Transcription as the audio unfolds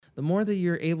the more that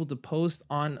you're able to post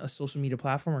on a social media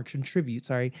platform or contribute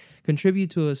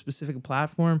to a specific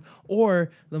platform, or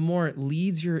the more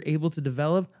leads you're able to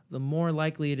develop, the more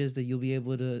likely it is that you'll be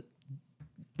able to,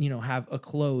 have a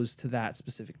close to that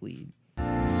specific lead.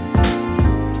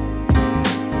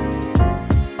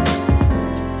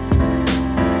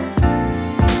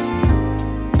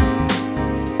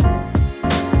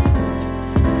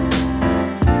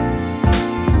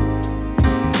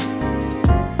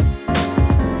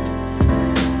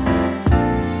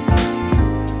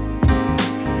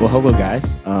 Well, hello, guys.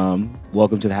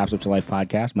 Welcome to the Half Up to Life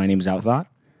podcast. My name is Outthought.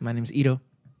 My name is Ito.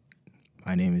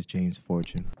 My name is James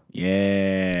Fortune.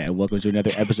 Yeah, and welcome to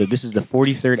another episode. This is the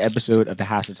 43rd episode of the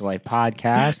Half Up to Life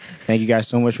podcast. Thank you guys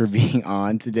so much for being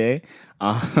on today.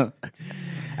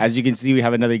 As you can see, we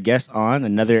have another guest on.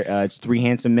 It's 3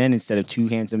 handsome men instead of 2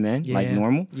 handsome men, like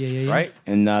normal. Yeah. Right?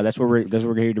 And that's what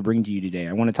we're here to bring to you today.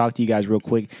 I want to talk to you guys real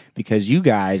quick because you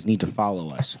guys need to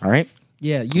follow us. All right?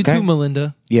 Yeah, you too,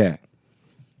 Melinda. Yeah.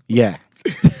 Yeah.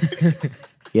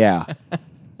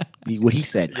 What he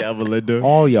said. Yeah, Melinda.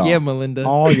 All y'all. Yeah, Melinda.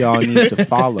 All y'all need to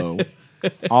follow.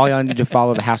 All y'all need to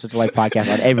follow the House of Life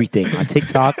podcast on everything. On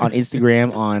TikTok, on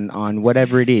Instagram, on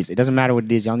whatever it is. It doesn't matter what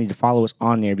it is. Y'all need to follow us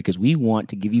on there because we want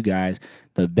to give you guys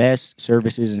the best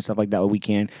services and stuff like that we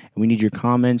can. And we need your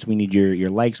comments. We need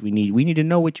your likes. We need to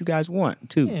know what you guys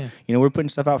want too. Yeah. We're putting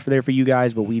stuff out for you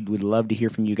guys, but we'd love to hear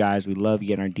from you guys. We love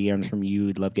getting our DMs from you.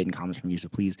 We'd love getting comments from you. So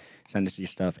please send us your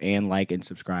stuff and like and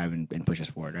subscribe and push us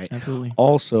forward, right? Absolutely.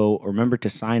 Also, remember to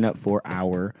sign up for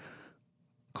our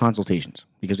consultations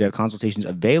because we have consultations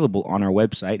available on our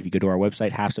website. If you go to our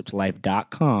website,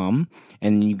 halfsteptolife.com,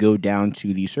 and then you go down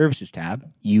to the services tab,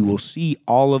 you will see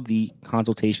all of the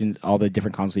consultations, all the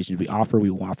different consultations we offer. We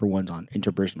will offer ones on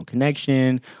interpersonal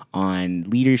connection, on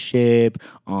leadership,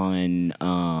 on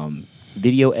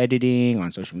video editing,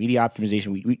 on social media optimization.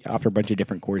 We offer a bunch of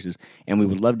different courses, and we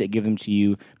would love to give them to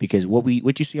you because what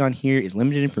you see on here is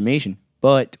limited information,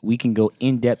 but we can go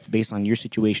in depth based on your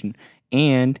situation.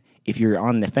 And if you're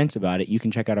on the fence about it, you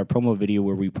can check out our promo video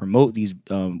where we promote these.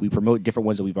 We promote different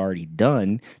ones that we've already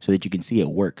done so that you can see it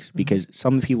works. Because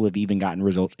some people have even gotten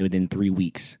results within 3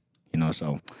 weeks.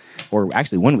 Or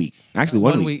actually 1 week. Actually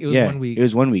 1 week. It was 1 week. It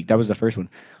was 1 week. That was the first one.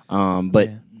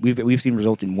 But we've seen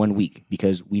results in 1 week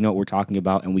because we know what we're talking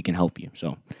about and we can help you.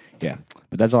 So yeah.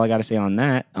 But that's all I got to say on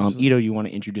that. Ito, you want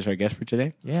to introduce our guest for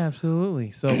today? Yeah, absolutely.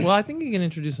 So, I think he can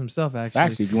introduce himself, actually.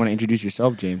 Actually, if you want to introduce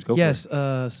yourself, James, go for it. Yes.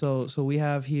 So we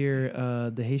have here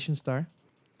the Haitian star,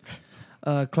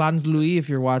 Claude Louis. If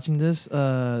you're watching this,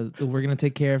 we're gonna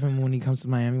take care of him when he comes to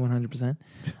Miami, 100%.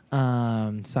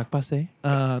 Sac passe.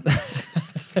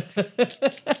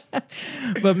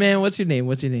 But man, what's your name?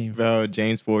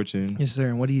 James Fortune. Yes, sir.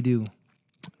 And what do you do?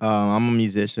 I'm a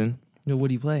musician. What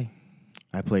do you play?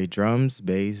 I play drums,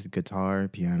 bass, guitar,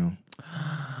 piano.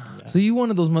 So you one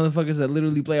of those motherfuckers that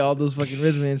literally play all those fucking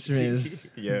rhythm instruments.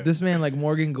 Yeah. This man like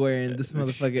Morgan Guerin, this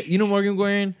motherfucker. You know Morgan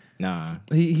Guerin? Nah.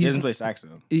 He doesn't play sax,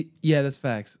 though. Yeah, that's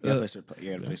facts. You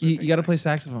You gotta play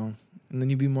saxophone, and then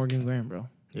you be Morgan Guerin, bro.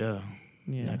 Yeah.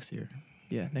 Yeah. Next year.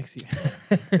 Yeah, next year.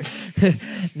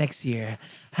 Next year.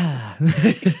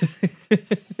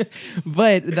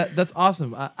 But that's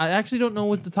awesome. I actually don't know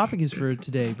what the topic is for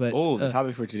today, but the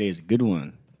topic for today is a good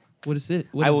one. what is it?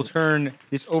 I will turn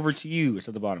this over to you. It's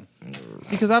at the bottom.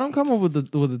 See, because I don't come up with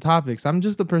the topics. I'm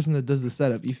just the person that does the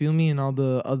setup. You feel me? And all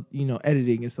the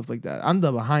editing and stuff like that. I'm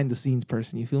the behind the scenes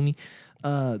person. You feel me?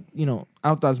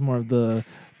 Outthought's more of the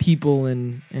people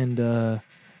and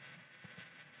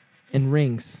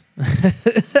rings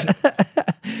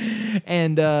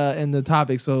and the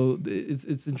topic. So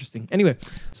it's interesting. Anyway,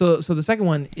 so the second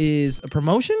one is a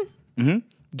promotion,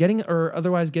 getting or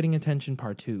otherwise getting attention,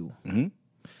 part 2.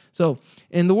 So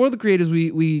in the world of creatives,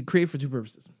 we create for 2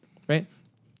 purposes, right?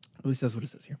 At least that's what it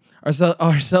says here.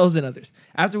 Ourselves and others.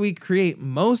 After we create,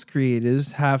 most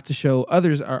creatives have to show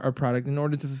others our product in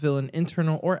order to fulfill an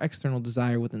internal or external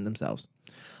desire within themselves.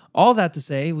 All that to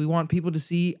say, we want people to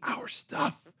see our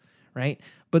stuff, right?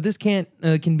 But this can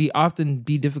often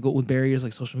be difficult with barriers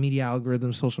like social media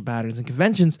algorithms, social patterns, and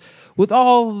conventions. With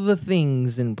all the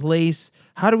things in place,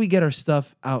 how do we get our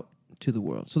stuff out to the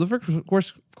world? So the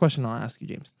first question I'll ask you,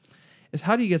 James, is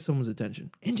how do you get someone's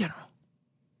attention in general?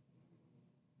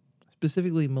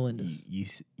 Specifically Melinda's.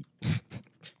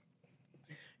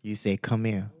 You say, come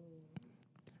here.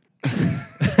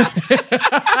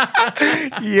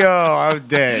 Yo, I'm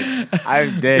dead.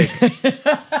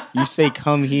 You say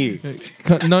come here.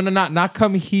 No, not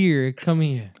come here. Come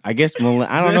here. I guess I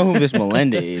don't know who this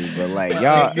Melinda is, but like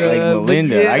y'all, like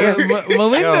Melinda. I guess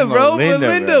Melinda, yo, bro.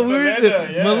 Melinda. Melinda.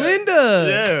 Yeah.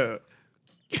 Melinda.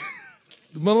 Yeah.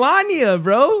 Melania,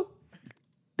 bro.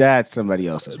 That's somebody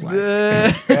else's wife.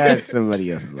 That's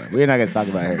somebody else's wife. We're not gonna talk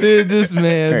about her. This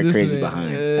man, Her this crazy man.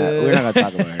 behind. We're not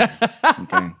gonna talk about her.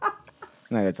 Okay.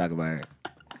 We're not gonna talk about her.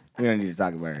 We don't need to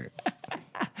talk about her.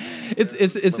 It's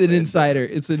an insider.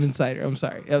 It's an insider. I'm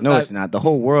sorry. No, it's not. The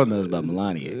whole world knows about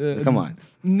Melania. Come on.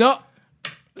 No.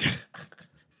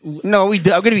 No, I'm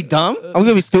gonna be dumb. I'm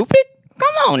gonna be stupid.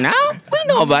 Come on now. We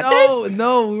know about this.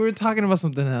 No, we were talking about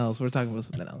something else.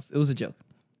 It was a joke.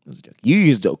 You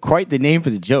used quite the name for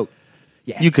the joke.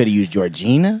 Yeah. You could have used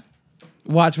Georgina.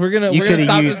 Watch, we're gonna You coulda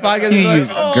stop used- this podcast. you We're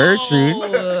used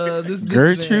Gertrude. This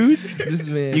Gertrude? Man, this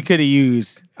man. You could have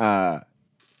used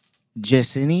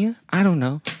Jessenia. I don't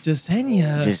know.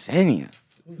 Jasenia. Jessenia.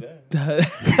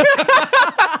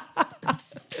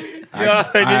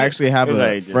 I actually have It was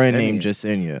a like friend Jasenia. named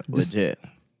Jasenia. Legit.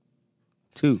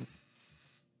 2.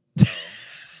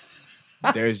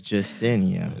 There's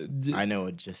Jasenia. I know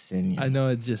a Jasenia. I know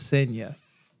it's Jasenia.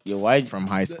 Yo, why? From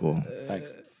high school.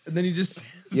 Facts. And then he just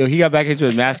Yo, he got back into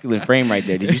a masculine frame right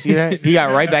there. Did you see that? He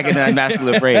got right back into that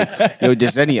masculine frame. Yo,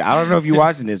 Jessenia. I don't know if you're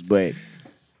watching this, but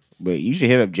you should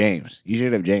hit up James. You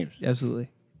should hit up James. absolutely.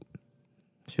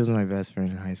 She was my best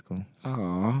friend in high school.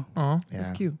 Aw. Oh, Yeah.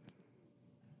 that's cute.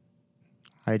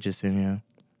 Hi, Jasenia.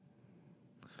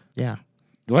 Yeah.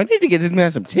 Do I need to get this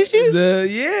man some tissues?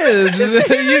 You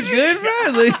good,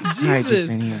 bro? Like, Hi, Jesus.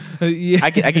 Jessenia. Yeah.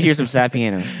 I can hear some sad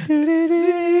piano.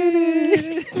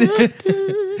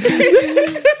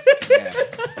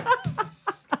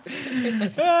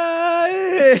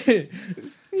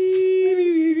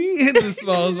 It's the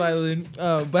smallest violin.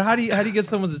 But how do you get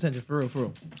someone's attention for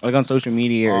real? Like on social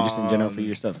media or just in general for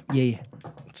your stuff. Yeah.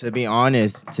 To be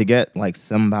honest, to get like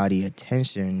somebody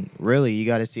attention, really, you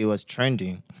got to see what's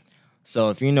trending. So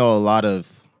if you know a lot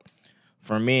of,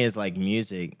 for me, it's like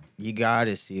music. You got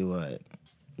to see what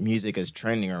music is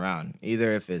trending around.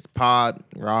 Either if it's pop,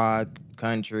 rock,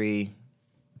 country.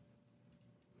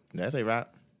 Did I say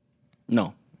rap?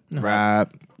 No.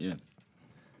 Rap, Yeah.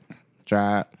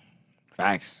 trap.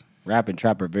 Facts. Rap and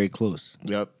trap are very close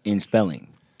Yep. in spelling.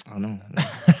 I don't know.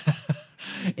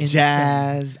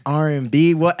 Jazz,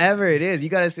 R&B, whatever it is, you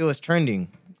gotta see what's trending.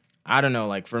 I don't know.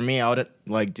 Like for me, I would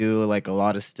like do like a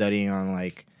lot of studying on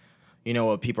like, you know,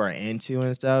 what people are into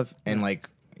and stuff, and like,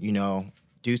 you know,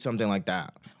 do something like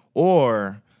that.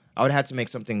 Or I would have to make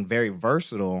something very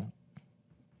versatile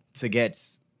to get,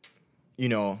 you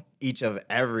know, each of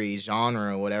every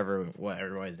genre or whatever what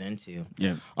everybody's into.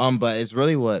 Yeah. But it's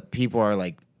really what people are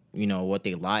like, you know, what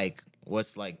they like,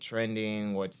 what's like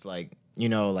trending, what's like, you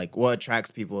know, like what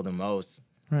attracts people the most.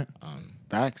 Right.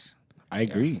 Facts. I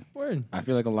agree. Word. I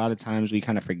feel like a lot of times we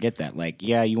kind of forget that. Like,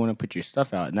 yeah, you want to put your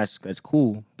stuff out, and that's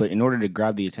cool. But in order to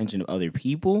grab the attention of other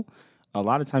people, a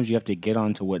lot of times you have to get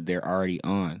onto what they're already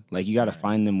on. Like, you got to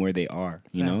find them where they are,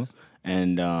 you know?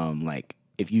 And, like,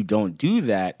 if you don't do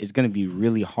that, it's going to be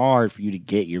really hard for you to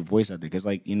get your voice out there. Because,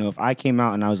 like, you know, if I came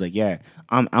out and I was like, yeah,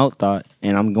 I'm Out Thought,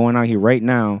 and I'm going out here right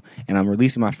now, and I'm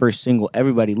releasing my first single,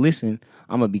 everybody listen,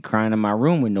 I'm going to be crying in my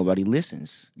room when nobody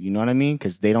listens. You know what I mean?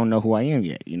 Because they don't know who I am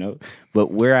yet, you know?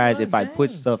 But whereas if I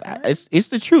put stuff out, it's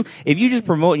the truth. If you just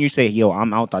promote and you say, yo,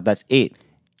 I'm Out Thought, that's it.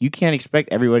 You can't expect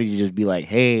everybody to just be like,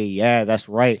 hey, yeah, that's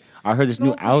right. I heard this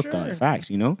new Out Thought. Facts,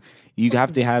 you know? You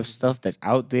have to have stuff that's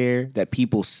out there that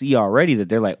people see already that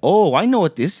they're like, oh, I know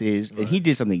what this is. And he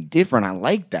did something different. I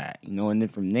like that. You know, and then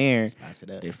from there,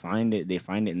 they find it,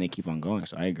 and they keep on going.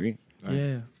 So I agree.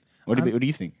 Yeah. What do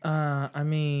you think? I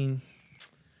mean,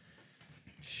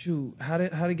 shoot, how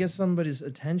to get somebody's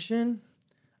attention?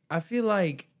 I feel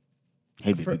like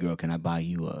Hey, baby girl, can I buy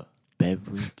you a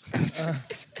beverage?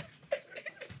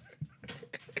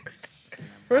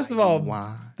 first of all,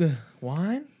 Why?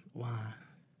 wine? Why?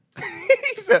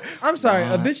 I'm sorry,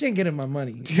 a bitch ain't getting my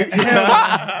money.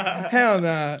 Hell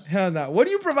nah. What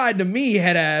do you provide to me,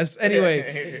 head ass?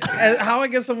 Anyway, how I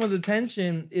get someone's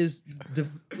attention is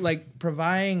like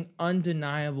providing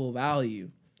undeniable value.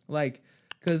 Like,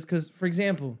 because for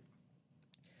example,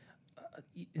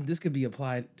 this could be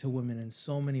applied to women in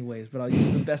so many ways, but I'll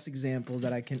use the best example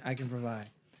that I can provide.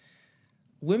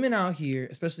 Women out here,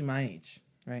 especially my age,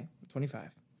 right? 25.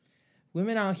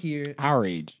 Women out here, Our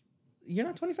age. you're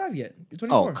not 25 yet. You're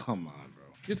 24. Oh, come on, bro.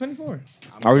 You're 24.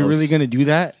 Are we really going to do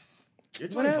that? You're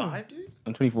 25, dude?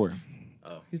 I'm 24.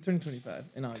 He's turning 25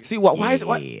 in August. See, why is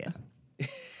it?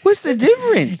 What's the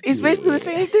difference? It's basically the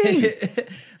same thing.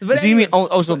 But So you mean,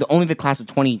 so only the class of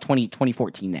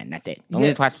 2014 then? That's it. Only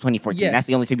the class of 2014. Yes. That's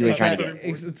the only thing you're trying to get.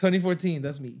 It's 2014.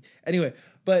 That's me. Anyway,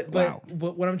 but Wow.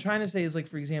 what I'm trying to say is, like,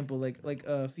 for example, like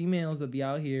females that be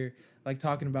out here like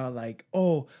talking about like,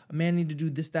 oh, a man need to do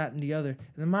this, that, and the other. And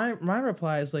then my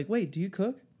reply is like, wait, do you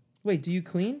cook? Wait, do you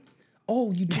clean?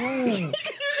 Oh, you don't.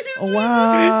 Oh,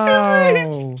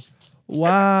 wow.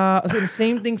 Wow. So the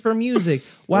same thing for music.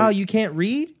 Wow, you can't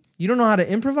read? You don't know how to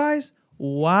improvise?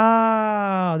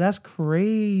 Wow, that's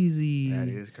crazy. That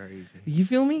is crazy. You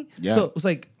feel me? Yeah. So it's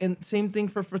like, and same thing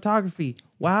for photography.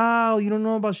 Wow, you don't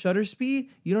know about shutter speed?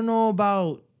 You don't know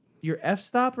about your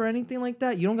f-stop or anything like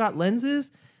that? You don't got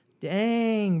lenses?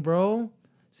 Dang, bro.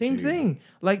 Same thing.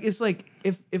 Like, it's like,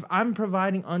 if I'm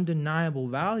providing undeniable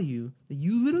value,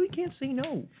 you literally can't say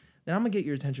no. Then I'm going to get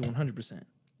your attention 100%.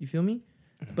 You feel me?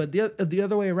 But the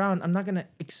other way around, I'm not going to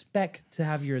expect to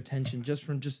have your attention just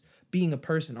from just being a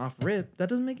person off rip. That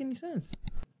doesn't make any sense.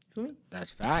 You feel me?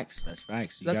 That's facts. That's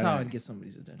facts. You That's how gotta- I'd get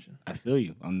somebody's attention. I feel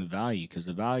you on the value, because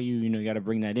the value, you got to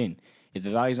bring that in. If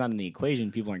the value's not in the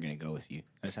equation, people aren't going to go with you.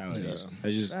 That's how it is.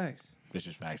 Facts. That's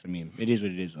just facts. I mean, it is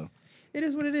what it is, though. It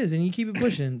is what it is, and you keep it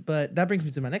pushing. But that brings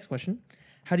me to my next question.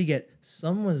 How do you get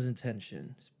someone's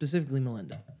attention, specifically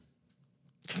Melinda?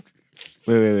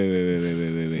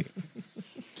 Wait.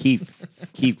 Keep.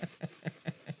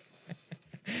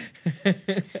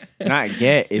 Not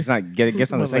get. It's not get.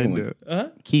 Guess on the second one. Huh?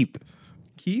 Keep.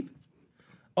 Keep?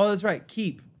 Oh, that's right.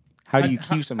 Keep. How do you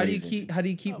keep somebody? How do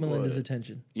you keep Melinda's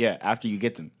attention? Yeah, after you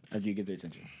get them. After you get their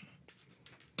attention.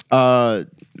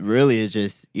 Really, it's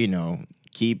just,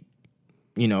 keep,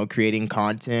 creating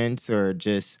content or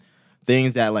just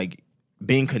things that, like,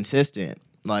 being consistent.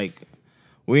 Like,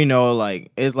 we know,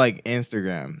 like, it's like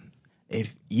Instagram.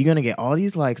 If you're going to get all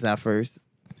these likes at first,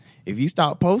 if you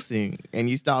stop posting and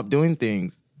you stop doing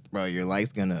things, bro, your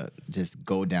likes going to just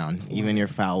go down. Even your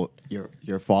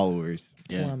followers.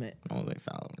 Yeah. Plummet. I was like,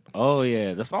 followers. Oh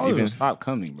yeah, the followers Even- will stop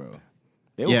coming, bro.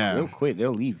 Yeah. They'll quit.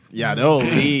 They'll leave. Yeah, they'll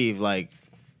leave, like,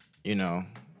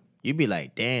 you'd be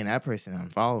like, dang, that person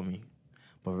unfollowed me.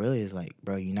 But really, it's like,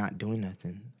 bro, you're not doing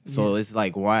nothing. So it's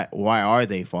like, why are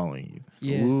they following you?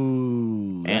 Yeah.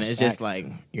 Ooh. And that's it's just facts. like,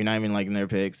 you're not even liking their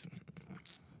pics.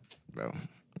 Bro,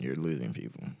 you're losing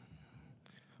people.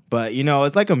 But,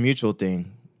 it's like a mutual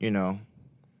thing,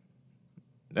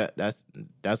 That's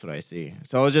what I see.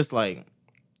 So it's just like,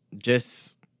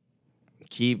 just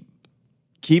keep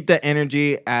the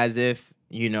energy as if,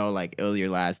 like it was your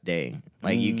last day.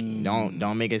 Like you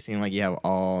don't make it seem like you have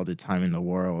all the time in the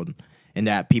world and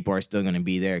that people are still gonna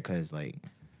be there because, like,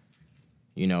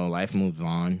 life moves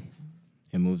on.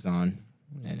 It moves on.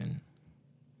 And then,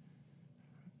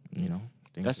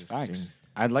 things That's just facts. change.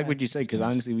 I like what you say, because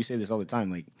honestly, we say this all the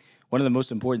time. Like, one of the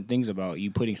most important things about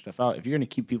you putting stuff out, if you're gonna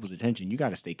keep people's attention, you got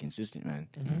to stay consistent, man.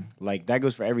 Like, that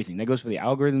goes for everything. That goes for the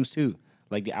algorithms too.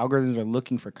 Like, the algorithms are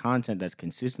looking for content that's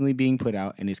consistently being put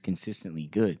out and is consistently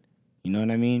good. You know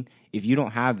what I mean? If you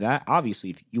don't have that,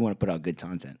 obviously, if you want to put out good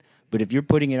content. But if you're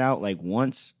putting it out like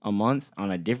once a month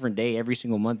on a different day every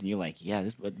single month, and you're like, yeah,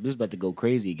 this is about to go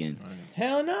crazy again.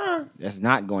 Hell no. That's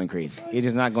not going crazy. It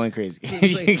is not going crazy.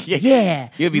 like, yeah,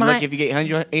 You'll be my- lucky if you get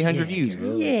 800 views,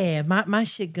 bro. Yeah, my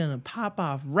shit gonna pop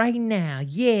off right now.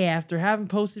 Yeah, after having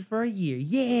posted for a year.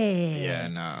 Yeah. Yeah,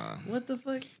 nah. What the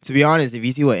fuck? To be honest, if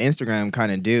you see what Instagram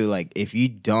kind of do, like, if you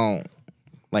don't,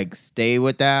 like, stay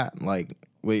with that, like,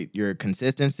 with your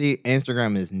consistency,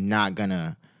 Instagram is not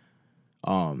gonna,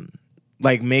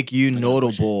 like, make you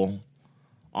notable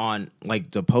on,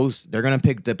 like, the posts. They're gonna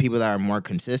pick the people that are more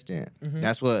consistent.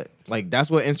 That's what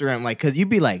Instagram, like, because you'd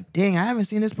be like, dang, I haven't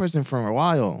seen this person for a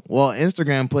while. Well,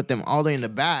 Instagram put them all the way in the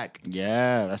back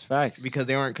Yeah, that's facts. because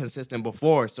they weren't consistent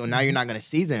before. So now you're not gonna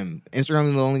see them.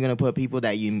 Instagram is only gonna put people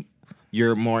that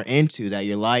you're more into, that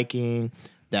you're liking,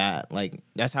 that, like,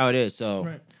 that's how it is. So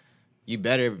Right. you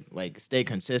better, like, stay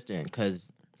consistent,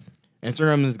 because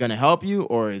Instagram is gonna help you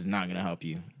or is not gonna help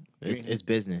you. It's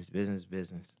business. That's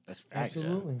facts.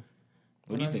 Absolutely.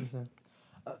 What do you think? 100%.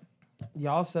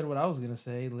 Y'all said what I was gonna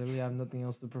say. Literally, I have nothing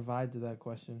else to provide to that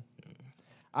question.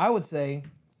 I would say,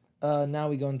 now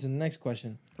we go into the next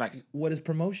question. Facts. What is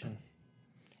promotion?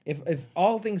 If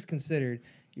all things considered,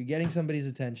 you're getting somebody's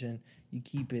attention, you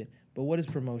keep it. But what is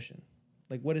promotion?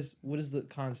 Like, what is the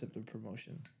concept of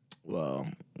promotion? Well,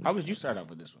 How would you start out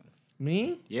with this one?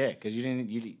 Me? Yeah, because you didn't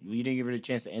give it a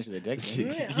chance to answer the deck.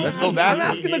 Yeah, Let's I'm go back.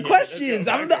 asking the questions.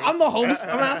 I'm the host.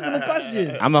 I'm asking the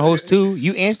questions. I'm a host too.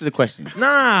 You answer the question.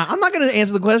 Nah, I'm not gonna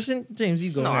answer the question. James,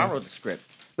 you go. No, ahead. I wrote the script.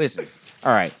 Listen.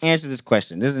 All right, answer this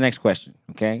question. This is the next question,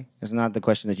 okay? It's not the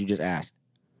question that you just asked.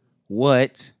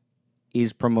 What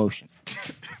is promotion?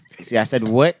 See, I said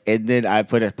what, and then I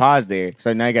put a pause there.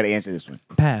 So now you got to answer this one.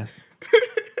 Pass.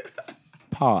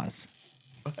 Pause.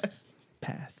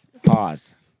 Pass.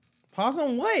 Pause. Pause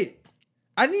on what?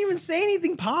 I didn't even say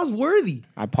anything pause worthy.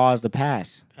 I paused the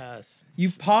pass. pass. You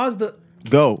paused the.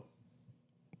 Go.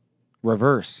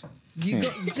 Reverse. You go,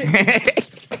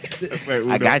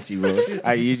 I got you,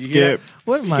 bro. You Skip.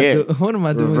 What am I doing? What am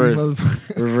I doing? With these Reverse.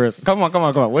 motherfuckers? Reverse. Come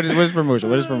on. What is promotion?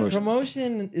 What is promotion?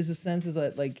 Promotion is a sense is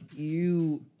that like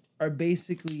you are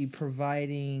basically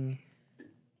providing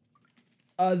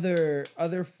other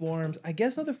forms, I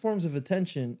guess, other forms of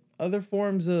attention, other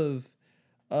forms of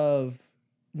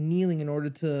kneeling in order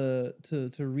to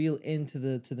reel into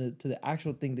the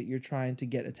actual thing that you're trying to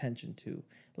get attention to.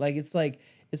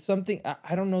 It's something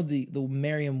I don't know the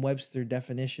Merriam-Webster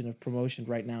definition of promotion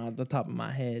right now at the top of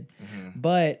my head,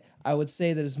 but I would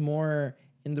say that it's more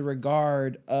in the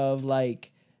regard of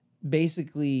like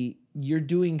basically you're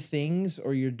doing things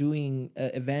or you're doing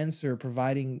events or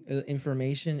providing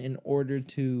information in order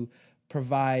to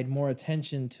provide more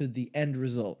attention to the end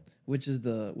result, which is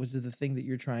the thing that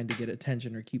you're trying to get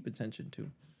attention or keep attention to.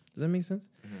 Does that make sense?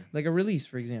 Like a release,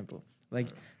 for example. Like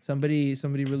somebody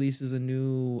releases a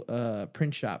new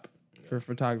print shop for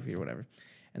photography or whatever.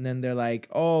 And then they're like,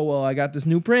 oh, well, I got this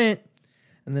new print.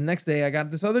 And the next day I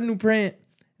got this other new print.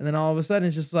 And then all of a sudden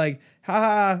it's just like,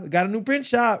 haha, got a new print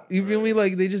shop. You feel me?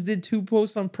 Like they just did 2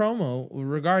 posts on promo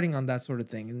regarding on that sort of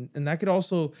thing. And that could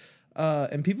also,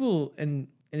 and people, and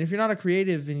if you're not a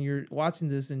creative and you're watching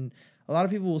this, and a lot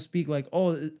of people will speak like,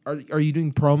 oh, are you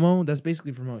doing promo? That's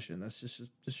basically promotion. That's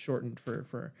just shortened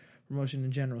for promotion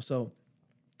in general. So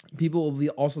people will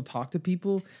also talk to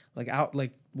people like out,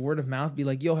 like word of mouth, be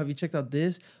like, yo, have you checked out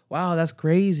this? Wow, that's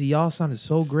crazy. Y'all sounded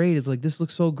so great. It's like, this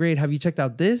looks so great. Have you checked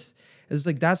out this? It's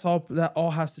like, that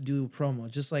all has to do with promo.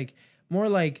 Just like more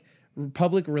like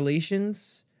public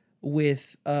relations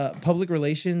with public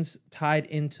relations tied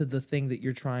into the thing that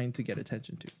you're trying to get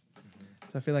attention to.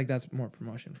 So I feel like that's more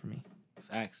promotion for me.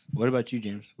 Facts. What about you,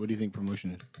 James? What do you think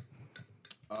promotion is?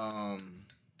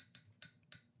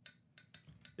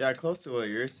 Yeah, close to what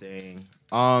you're saying.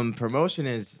 Promotion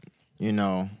is,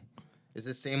 it's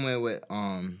the same way with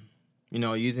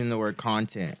using the word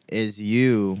content is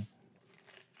you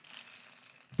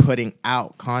putting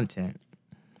out content.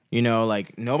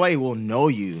 Like nobody will know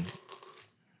you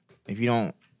if you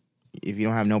don't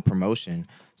have no promotion.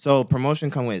 So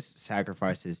promotion comes with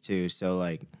sacrifices too. So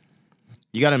like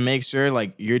you got to make sure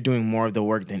like you're doing more of the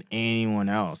work than anyone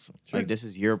else. Sure. Like this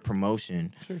is your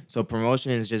promotion. Sure. So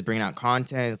promotion is just bringing out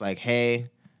content. It's like, hey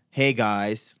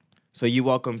guys. So you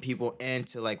welcome people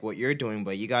into like what you're doing,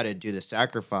 but you got to do the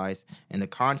sacrifice and the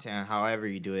content, however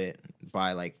you do it,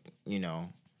 by like,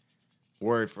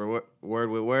 word for word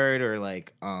with word, or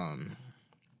like,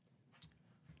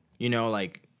 doing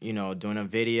a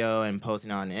video and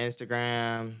posting on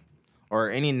Instagram. Or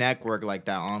any network like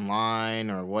that online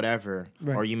or whatever,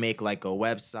 right. Or you make like a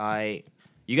website.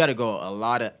 You got to go a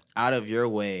lot out of your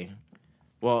way.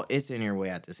 Well, it's in your way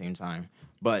at the same time,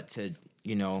 but to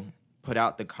put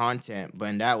out the content. But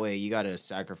in that way, you got to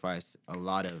sacrifice a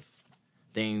lot of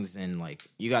things, and like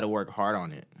you got to work hard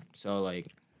on it. So like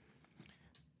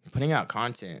putting out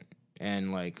content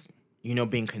and like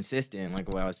being consistent, like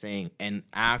what I was saying, and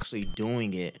actually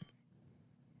doing it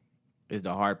is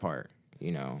the hard part.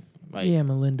 Like, yeah,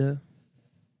 Melinda.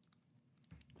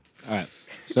 All right,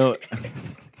 so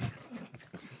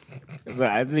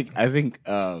I think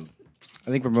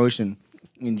promotion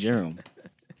in general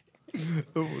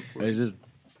it's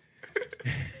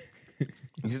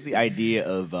just the idea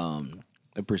of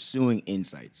pursuing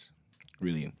insights.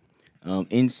 Really,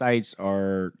 insights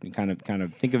are kind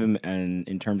of think of them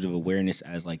in terms of awareness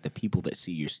as like the people that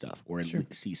see your stuff or sure.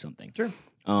 see something. Sure.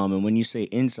 And when you say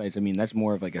insights, I mean that's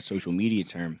more of like a social media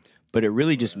term. But it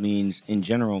really just means, in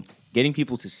general, getting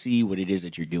people to see what it is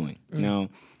that you're doing.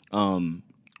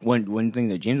 One thing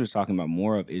that James was talking about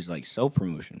more of is like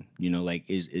self-promotion. Like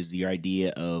is the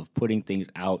idea of putting things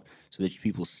out so that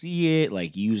people see it,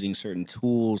 like using certain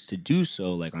tools to do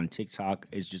so. Like on TikTok,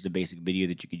 it's just a basic video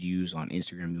that you could use. On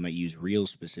Instagram, you might use Reels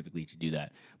specifically to do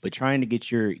that. But trying to get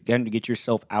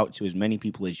yourself out to as many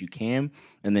people as you can,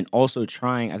 and then also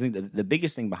I think the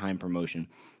biggest thing behind promotion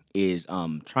is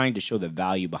trying to show the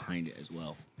value behind it as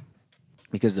well,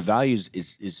 because the value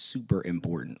is super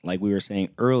important. Like we were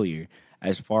saying earlier,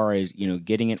 as far as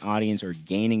getting an audience or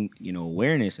gaining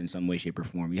awareness in some way, shape, or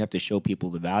form, you have to show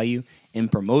people the value. In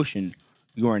promotion,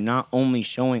 you are not only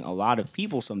showing a lot of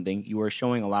people something, you are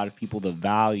showing a lot of people the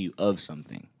value of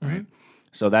something. Right? Mm-hmm.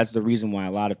 So that's the reason why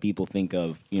a lot of people think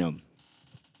of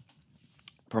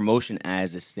promotion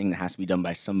as this thing that has to be done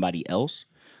by somebody else.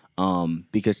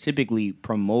 Because typically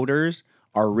promoters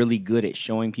are really good at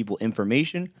showing people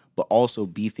information, but also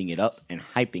beefing it up and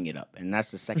hyping it up. And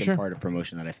that's the second part of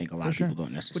promotion that I think a lot of people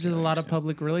don't necessarily Which is a lot of understand.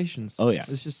 public relations. Oh, yeah.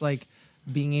 It's just like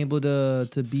being able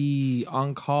to be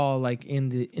on call, like in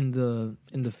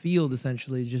the field,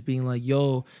 essentially, just being like,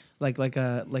 yo, like at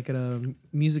a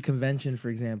music convention, for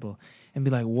example, and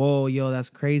be like, whoa, yo, that's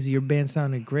crazy, your band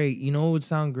sounded great. You know what would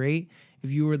sound great? If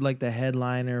you were like the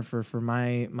headliner for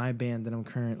my band that I'm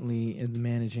currently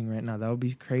managing right now. That would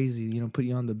be crazy. You know, put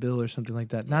you on the bill or something like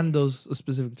that. Not in those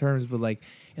specific terms, but like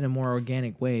in a more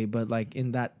organic way, but like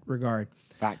in that regard.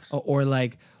 Facts. Or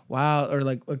like, wow, or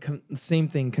like same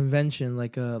thing, convention,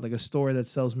 like a store that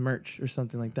sells merch or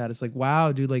something like that. It's like,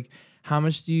 wow, dude, like how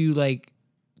much do you like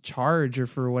charge or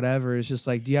for whatever? It's just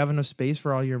like, do you have enough space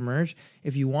for all your merch?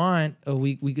 If you want,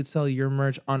 we could sell your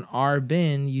merch on our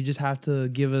bin. You just have to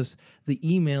give us the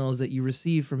emails that you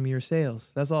receive from your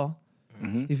sales. That's all.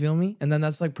 Mm-hmm. You feel me? And then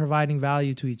that's like providing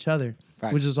value to each other,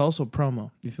 Facts. which is also promo.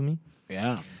 You feel me?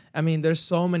 Yeah. I mean, there's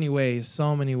so many ways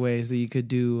that you could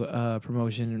do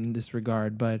promotion in this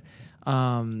regard. But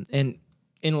and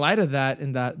in light of that,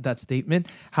 in that statement,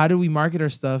 how do we market our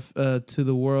stuff to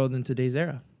the world in today's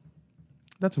era?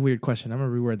 That's a weird question. I'm gonna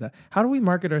reword that. How do we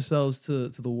market ourselves to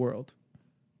the world?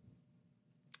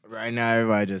 Right now,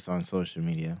 everybody just on social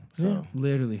media. So Yeah,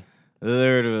 literally.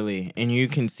 and you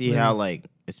can see how like,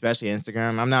 especially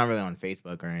Instagram. I'm not really on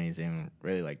Facebook or anything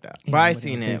really like that, but I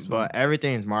seen it. But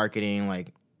everything's marketing.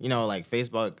 Like, you know, like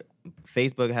Facebook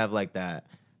have like that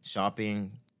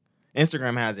shopping.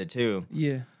 Instagram has it too.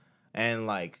 Yeah. And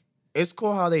like, it's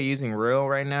cool how they're using Reel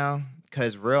right now.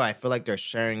 Cause Reel, I feel like they're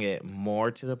sharing it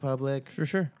more to the public. For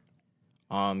sure.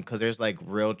 Cause there's like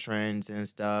real trends and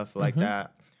stuff like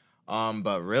that.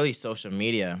 But really, social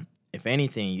media, if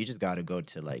anything, you just got to go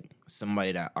to like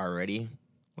somebody that already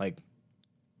like,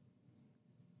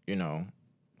 you know,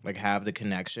 like have the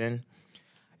connection.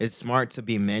 It's smart to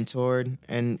be mentored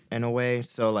in a way.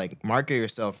 So like, market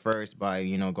yourself first by,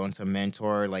 you know, going to a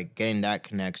mentor, like getting that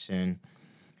connection.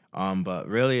 But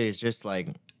really, it's just like,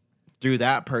 through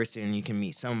that person, you can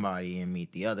meet somebody and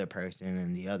meet the other person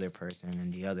and the other person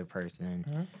and the other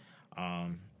person.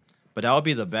 But that would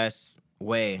be the best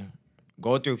way.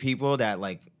 Go through people that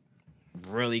like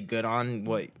really good on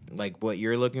what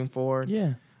you're looking for.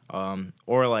 Yeah.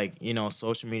 Or like, you know,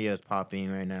 social media is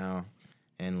popping right now,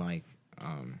 and like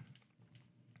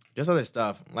just other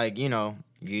stuff like, you know,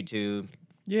 YouTube.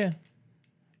 Yeah.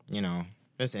 You know,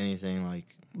 just anything like.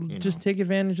 Just take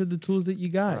advantage of the tools that you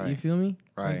got. Right. You feel me?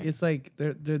 Right. Like, it's like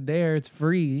they're there. It's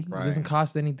free. Right. It doesn't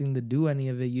cost anything to do any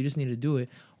of it. You just need to do it,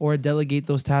 or delegate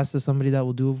those tasks to somebody that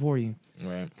will do it for you.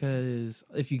 Right. Because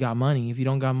if you got money, if you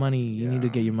don't got money, you need to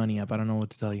get your money up. I don't know what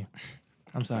to tell you.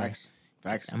 I'm sorry.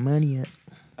 Facts. Money up.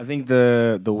 I think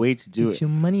the way to do Get it. your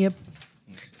money up.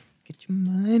 Get your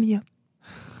money up.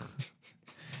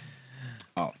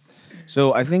 Oh,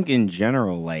 so I think in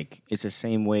general, like it's the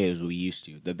same way as we used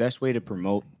to. The best way to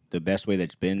promote, the best way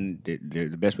that's been,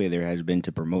 the best way there has been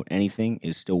to promote anything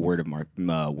is still word of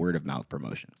mouth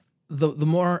promotion. The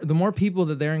more people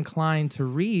that they're inclined to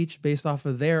reach based off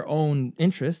of their own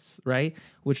interests, right,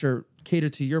 which are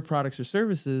catered to your products or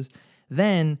services,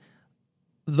 then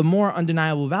the more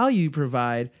undeniable value you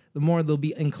provide, the more they'll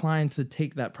be inclined to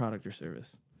take that product or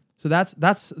service. So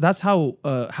that's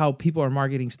how people are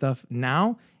marketing stuff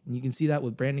now, and you can see that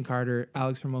with Brandon Carter,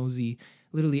 Alex Hormozi,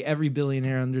 literally every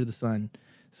billionaire under the sun.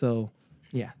 So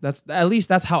yeah,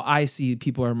 that's how I see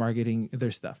people are marketing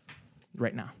their stuff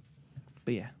right now.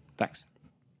 But yeah. Facts.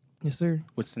 Yes, sir.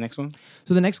 What's the next one?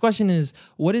 So the next question is,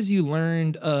 what has you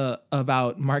learned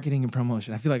about marketing and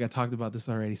promotion? I feel like I talked about this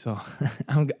already, so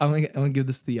I'm gonna give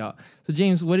this to y'all. So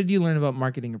James, what did you learn about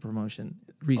marketing and promotion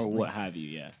recently? Or what have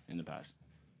you, in the past?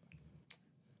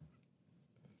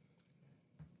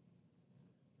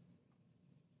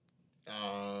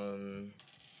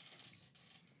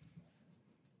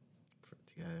 Put it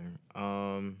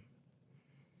together.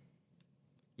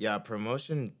 Yeah,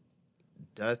 promotion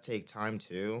does take time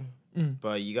too,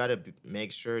 but you got to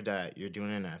make sure that you're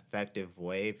doing it in an effective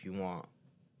way if you want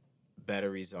better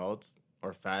results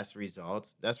or fast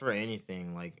results. That's for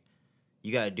anything. Like,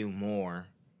 you got to do more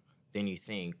than you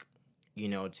think, you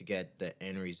know, to get the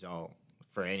end result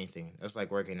for anything. That's like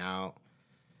working out.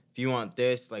 If you want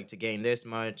this, like to gain this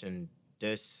much and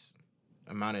this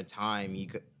amount of time,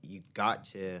 you got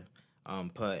to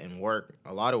put in work,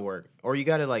 a lot of work, or you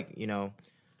got to like, you know,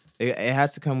 it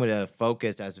has to come with a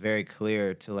focus that's very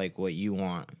clear to like what you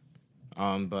want.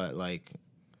 But like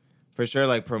for sure,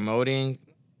 like promoting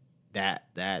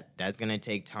that's gonna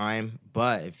take time.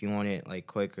 But if you want it like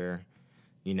quicker,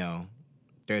 you know,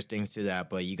 there's things to that.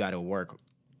 But you got to work,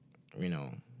 you know,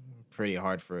 pretty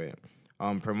hard for it.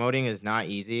 Promoting is not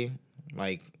easy.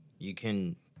 Like, you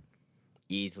can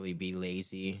easily be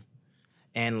lazy,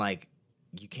 and like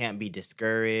you can't be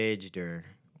discouraged or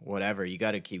whatever. You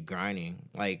got to keep grinding.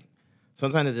 Like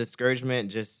sometimes the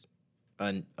discouragement just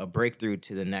a breakthrough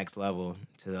to the next level,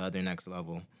 to the other next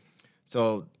level.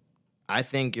 So I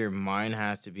think your mind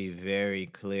has to be very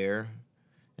clear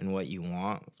in what you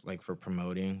want, like for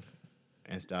promoting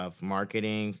and stuff.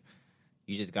 Marketing,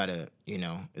 you just gotta,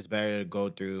 it's better to go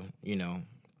through,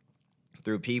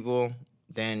 through people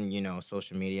than,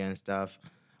 social media and stuff.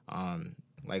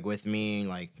 Like with me,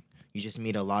 like you just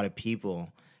meet a lot of people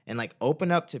and like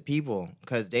open up to people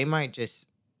because they might just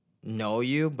know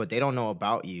you, but they don't know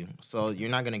about you. So you're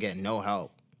not gonna get no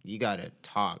help. You gotta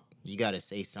talk. You gotta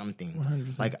say something.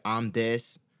 100%. Like I'm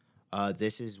this.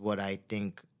 This is what I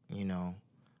think.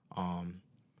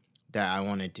 That I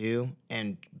want to do,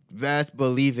 and best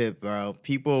believe it, bro.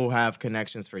 People have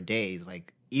connections for days.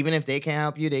 Like even if they can't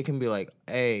help you, they can be like,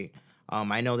 "Hey,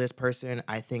 I know this person.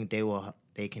 I think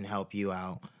they can help you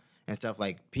out and stuff."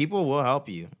 Like people will help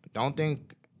you. Don't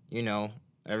think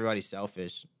everybody's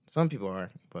selfish. Some people are,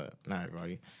 but not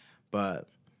everybody. But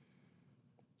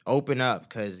open up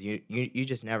because you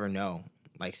just never know.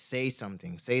 Like say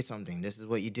something. This is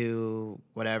what you do,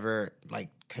 whatever. Like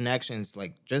connections,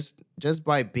 like just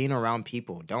by being around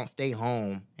people. Don't stay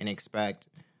home and expect,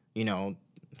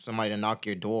 somebody to knock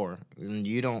your door.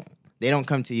 They don't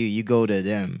come to you, you go to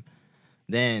them.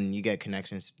 Then you get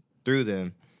connections through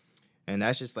them. And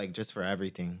that's just for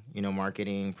everything.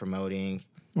 Marketing, promoting.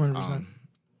 100%.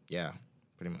 Yeah,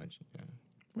 pretty much. Yeah.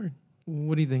 Word.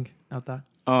 What do you think out that?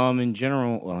 In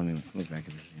general, well, I mean, look back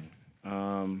at this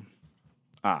again.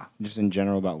 Just in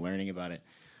general about learning about it.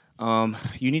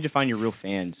 You need to find your real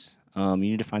fans. You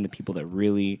need to find the people that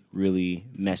really, really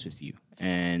mess with you.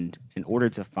 And in order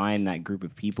to find that group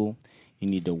of people, you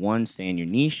need to, one, stay in your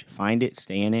niche, find it,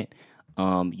 stay in it.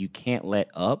 You can't let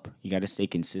up. You got to stay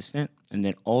consistent. And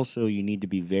then also you need to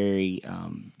be very,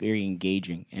 very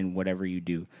engaging in whatever you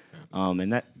do.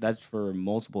 And that's for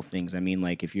multiple things. I mean,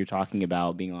 like if you're talking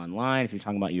about being online, if you're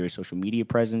talking about your social media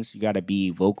presence, you got to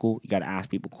be vocal. You got to ask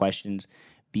people questions.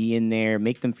 Be in there.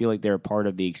 Make them feel like they're a part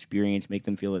of the experience. Make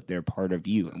them feel that they're a part of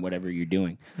you and whatever you're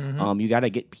doing. Mm-hmm. You got to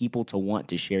get people to want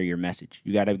to share your message.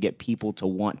 You got to get people to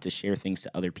want to share things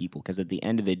to other people. Because at the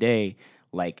end of the day,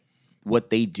 like what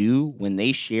they do when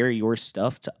they share your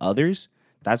stuff to others,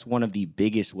 that's one of the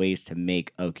biggest ways to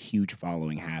make a huge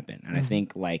following happen. And I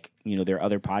think, there are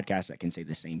other podcasts that can say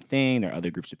the same thing. There are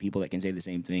other groups of people that can say the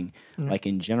same thing. Mm-hmm. Like,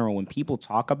 in general, when people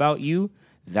talk about you,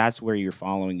 that's where your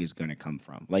following is going to come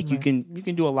from. Like, you can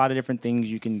do a lot of different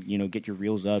things. You can, get your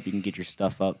reels up. You can get your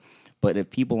stuff up. But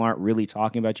if people aren't really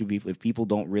talking about you, if people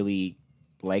don't really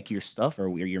like your stuff or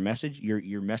your message,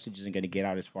 your message isn't going to get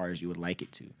out as far as you would like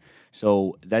it to.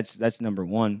 So that's number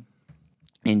one.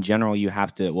 In general, you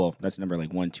have to, well, that's number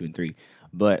 1, 2, and 3.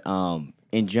 But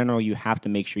in general, you have to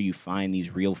make sure you find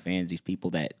these real fans, these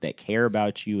people that care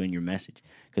about you and your message.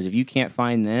 Because if you can't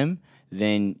find them,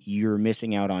 then you're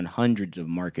missing out on hundreds of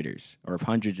marketers or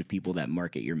hundreds of people that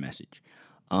market your message.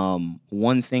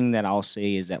 One thing that I'll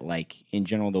say is that, in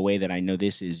general, the way that I know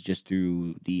this is just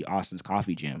through the Austin's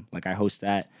Coffee Jam. I host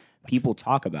that. People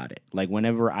talk about it.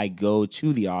 Whenever I go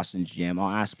to the Austin's Jam,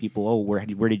 I'll ask people, "Oh, where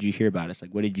did you hear about us?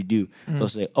 What did you do?" Mm-hmm. They'll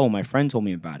say, "Oh, my friend told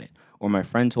me about it," or "My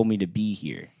friend told me to be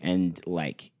here." And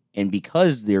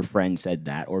because their friend said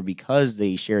that, or because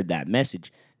they shared that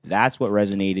message, that's what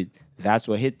resonated. That's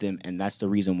what hit them, and that's the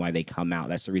reason why they come out.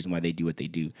 That's the reason why they do what they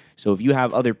do. So if you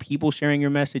have other people sharing your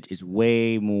message, it's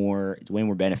way more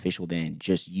beneficial than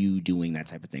just you doing that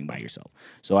type of thing by yourself.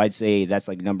 So I'd say that's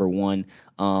number one,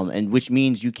 and which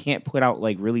means you can't put out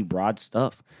really broad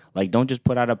stuff. Don't just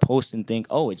put out a post and think,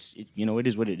 oh, it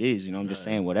is what it is. I'm just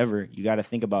saying whatever. You got to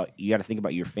think about your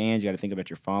fans. You got to think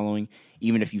about your following.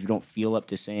 Even if you don't feel up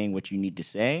to saying what you need to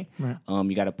say, right.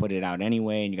 You got to put it out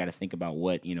anyway, and you got to think about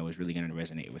what is really going to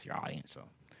resonate with your audience. So,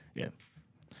 yeah.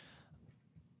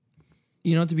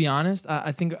 To be honest,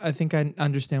 I think I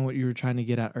understand what you were trying to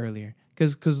get at earlier.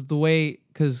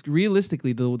 Because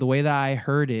realistically, the way that I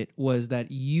heard it was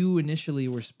that you initially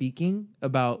were speaking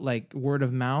about word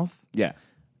of mouth. Yeah.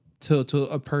 To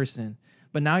a person.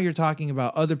 But now you're talking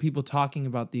about other people talking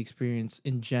about the experience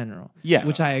in general. Yeah.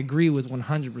 Which I agree with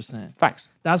 100%. Facts.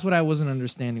 That's what I wasn't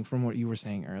understanding from what you were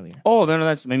saying earlier. Oh, no,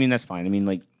 that's fine. I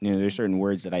mean, there's certain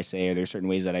words that I say, or there's certain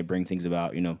ways that I bring things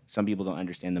about. Some people don't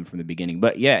understand them from the beginning.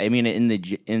 But yeah, I mean, in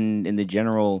the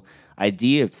general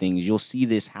idea of things, you'll see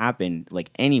this happen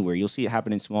anywhere. You'll see it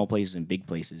happen in small places and big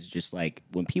places. Just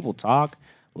when people talk,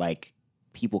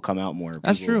 people come out more.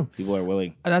 That's true. People are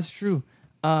willing. That's true.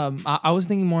 I was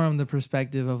thinking more on the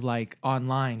perspective of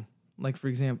online. Like for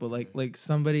example, like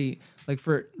somebody like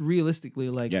for realistically,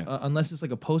 like unless it's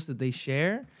like a post that they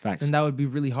share, then that would be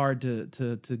really hard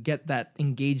to get that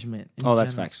engagement.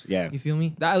 That's facts. Yeah, you feel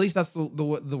me? At least that's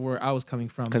the where I was coming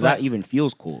from. Because that even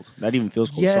feels cool.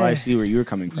 Yeah. So I see where you're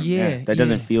coming from. Yeah, that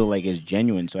doesn't feel like it's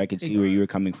genuine. So I could see where you were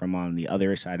coming from on the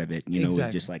other side of it. You know,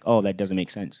 Exactly. just like, oh, that doesn't make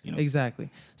sense. You know, Exactly.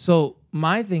 So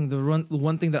my thing, the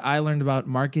one thing that I learned about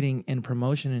marketing and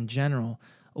promotion in general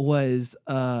was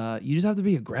you just have to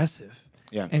be aggressive.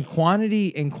 Yeah. And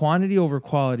quantity over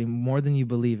quality more than you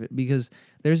believe it. Because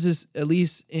there's this, at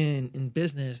least in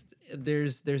business,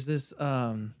 there's this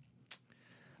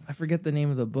I forget the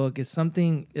name of the book. It's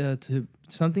something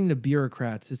to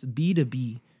bureaucrats. It's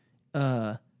B2B.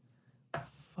 Fuck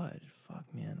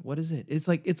man. What is it?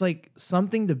 It's like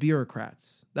something to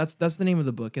bureaucrats. That's the name of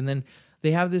the book. And then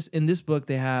they have this in this book,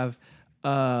 they have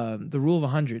the rule of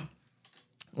 100.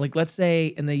 Like let's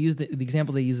say, and they use the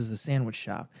example they use is a sandwich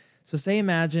shop. So say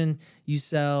imagine you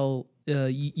sell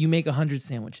you make 100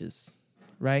 sandwiches,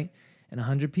 right? And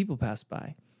 100 people pass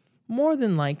by. More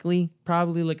than likely,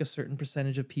 probably like a certain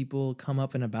percentage of people come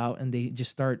up and about and they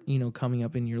just start, coming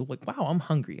up and you're like, wow, I'm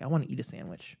hungry. I want to eat a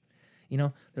sandwich.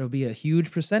 There'll be a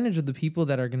huge percentage of the people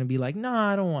that are going to be like,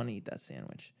 nah, I don't want to eat that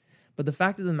sandwich. But the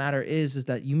fact of the matter is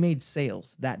that you made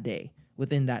sales that day,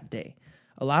 within that day.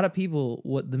 A lot of people,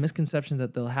 what the misconception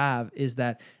that they'll have is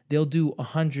that they'll do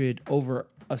 100 over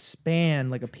a span,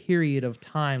 like a period of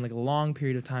time, like a long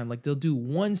period of time. Like they'll do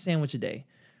one sandwich a day,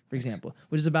 for example,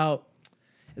 which is about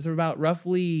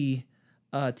roughly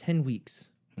 10 weeks.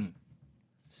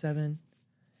 7.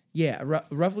 Yeah,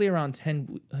 roughly around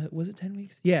 10. Was it 10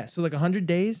 weeks? Yeah, so like 100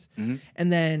 days. Mm-hmm.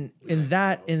 And then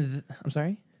I'm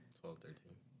sorry? 12,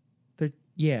 13.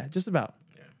 Yeah, just about.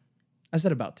 Yeah. I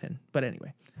said about 10, but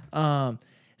anyway.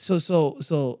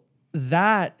 So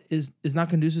that is not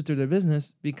conducive to their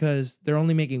business because they're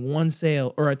only making one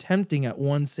sale or attempting at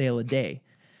one sale a day.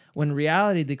 When in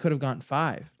reality, they could have gotten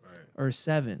 5 or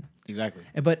 7. Exactly.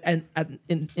 But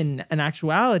in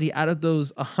actuality, out of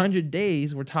those 100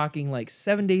 days, we're talking like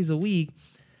 7 days a week.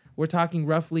 We're talking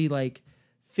roughly like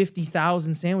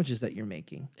 50,000 sandwiches that you're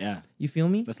making. Yeah. You feel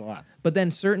me? That's a lot. But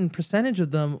then certain percentage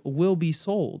of them will be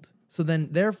sold. So then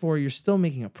therefore you're still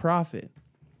making a profit.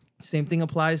 Same thing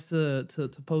applies to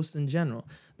posts in general.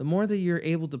 The more that you're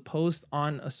able to post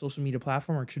on a social media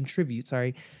platform or contribute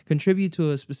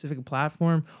to a specific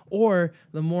platform, or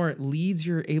the more leads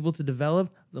you're able to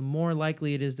develop, the more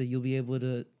likely it is that you'll be able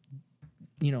to,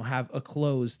 have a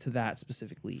close to that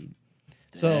specific lead.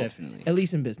 Definitely. So at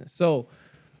least in business. So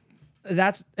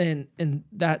that's and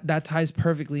that ties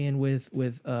perfectly in with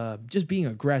just being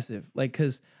aggressive. Like,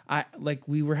 cause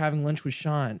we were having lunch with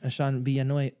Sean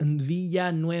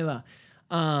Villanueva.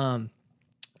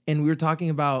 And we were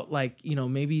talking about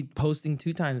maybe posting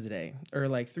 2 times a day or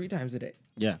like 3 times a day.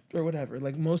 Yeah. Or whatever.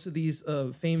 Like most of these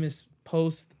famous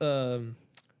posts,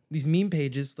 these meme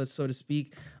pages, so to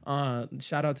speak,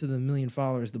 shout out to the 1 Million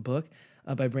Followers, the book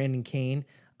by Brandon Kane.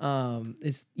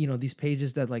 It's these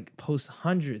pages that like post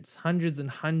hundreds and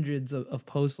hundreds of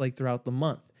posts like throughout the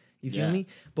month. You feel me?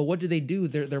 But what do?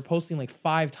 They're posting like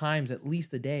 5 times at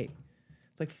least a day.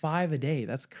 It's like 5 a day.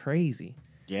 That's crazy.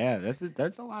 Yeah,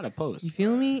 that's a lot of posts. You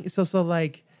feel me? So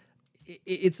like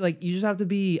it's like you just have to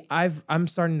be. I'm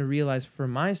starting to realize for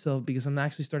myself because I'm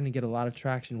actually starting to get a lot of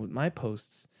traction with my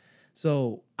posts.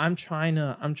 So I'm trying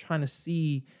to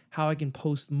see how I can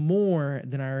post more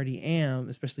than I already am,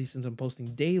 especially since I'm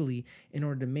posting daily in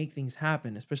order to make things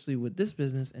happen, especially with this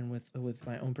business and with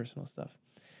my own personal stuff.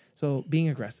 So being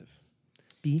aggressive.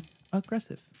 Be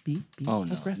aggressive. Be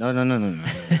aggressive. No.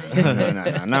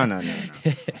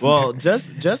 Well,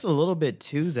 just a little bit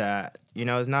to that.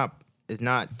 It's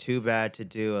not too bad to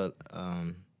do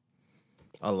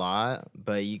a lot,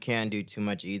 but you can't do too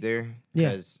much either.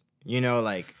 Because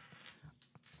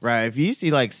right, if you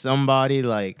see like somebody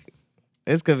like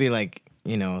this could be like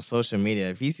social media.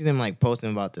 If you see them like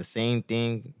posting about the same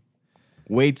thing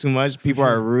way too much, people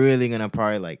are really gonna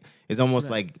probably like. It's almost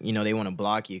like they want to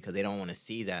block you because they don't want to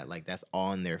see that like that's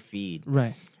on their feed.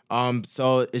 Right.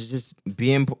 So it's just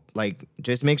being like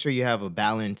just make sure you have a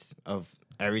balance of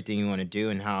everything you want to do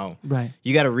and how. Right.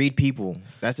 You got to read people.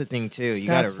 That's the thing too. You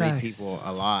got to read facts. people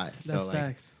a lot. That's so like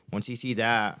facts. once you see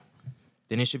that,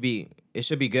 then it should be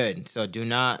good. So do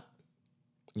not,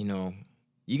 you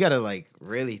got to like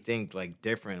really think like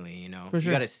differently. For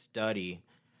sure. You got to study.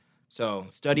 So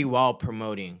study while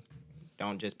promoting.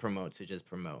 Don't just promote to just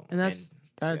promote. And that's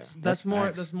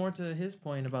more to his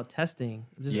point about testing.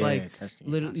 Just testing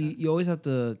literally, you always have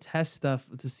to test stuff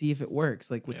to see if it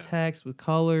works. Like with text, with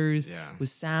colors, with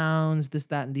sounds, this,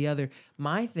 that, and the other.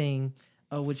 My thing,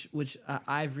 which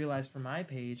I've realized for my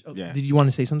page. Oh, Yeah. did you want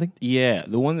to say something? Yeah,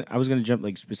 the one I was gonna jump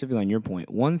like specifically on your point.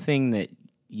 One thing that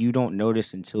you don't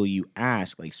notice until you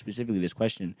ask, like specifically this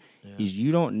question, is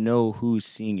you don't know who's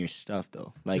seeing your stuff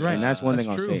though. Like, Right. and that's one That's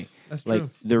thing I'll true. say. That's like true.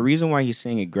 the reason why he's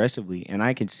saying aggressively, and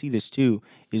I can see this too,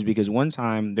 is because one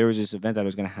time there was this event that I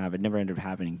was gonna have. It never ended up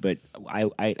happening, but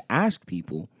I'd ask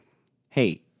people,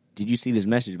 "Hey, did you see this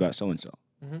message about so and so?"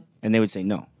 And they would say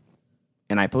no,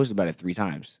 and I posted about it 3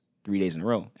 times, 3 days in a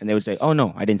row, and they would say, "Oh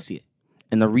no, I didn't see it."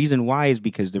 And the reason why is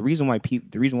because the reason why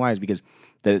is because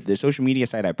the social media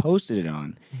site I posted it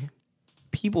on,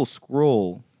 people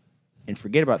scroll and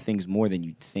forget about things more than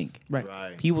you'd think. Right.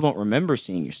 Right. People don't remember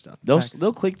seeing your stuff. They'll Facts.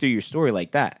 click through your story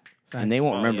like that, and they Facts.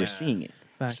 won't Oh, remember yeah. seeing it.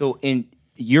 Facts. So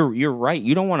you're right.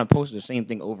 You don't want to post the same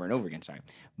thing over and over again. Sorry,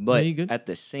 but you good. at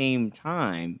the same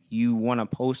time, you want to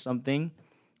post something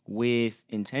with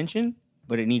intention.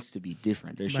 But it needs to be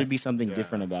different. There should Right. be something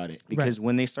different about it. Because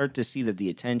when they start to see that the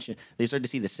attention, they start to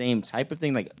see the same type of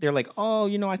thing. Like they're like, oh,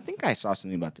 I think I saw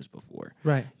something about this before.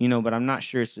 Right. But I'm not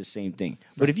sure it's the same thing.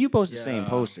 But if you post the same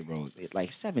poster, bro,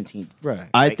 like 17, bro.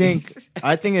 I think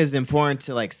it's important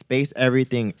to like space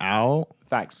everything out,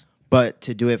 Facts. but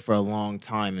to do it for a long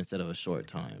time instead of a short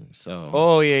time. So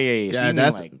Oh yeah. So yeah, you mean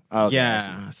that's like, okay, I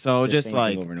yeah. see. So The just same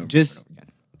like thing over and over just and over again.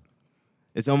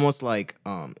 it's almost like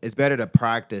it's better to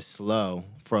practice slow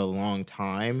for a long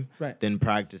time Right. than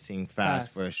practicing fast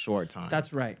Fast. for a short time.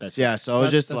 That's right. yeah. So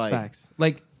it's just That's like facts.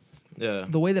 Like yeah.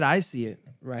 the way that I see it,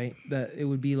 right? That it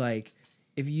would be like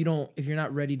if you're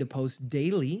not ready to post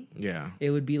daily, Yeah. it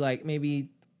would be like maybe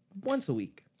once a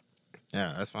week.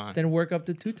 Yeah, that's fine. Then work up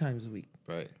to 2 times a week.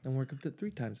 Right. Then work up to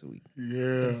 3 times a week.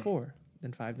 Yeah. Then 4.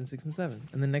 Then 5. Then 6 and 7.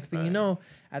 And the next thing you know,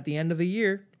 at the end of a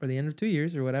year or the end of 2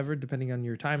 years or whatever, depending on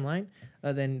your timeline,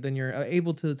 then you're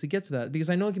able to get to that because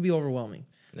I know it can be overwhelming.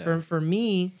 Yeah. For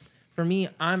me,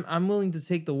 I'm willing to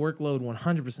take the workload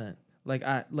 100%.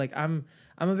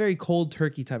 I'm a very cold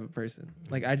turkey type of person.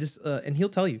 Like I just and he'll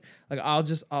tell you like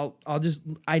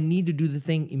I need to do the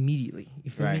thing immediately. You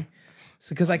feel me? Right. So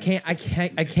because I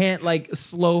can't like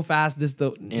slow fast this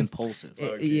though. Impulsive.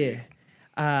 Yeah.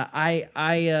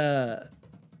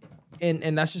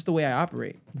 And that's just the way I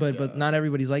operate. But not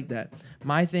everybody's like that.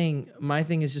 My thing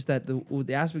is just that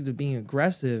the aspect of being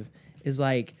aggressive is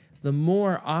like the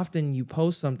more often you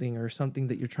post something or something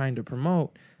that you're trying to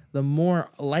promote, the more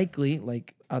likely,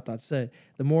 like Atat said,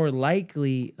 the more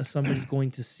likely somebody's going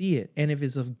to see it. And if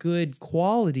it's of good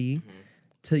quality,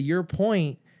 to your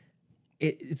point,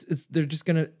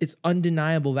 it's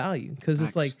undeniable value because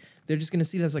it's like they're just gonna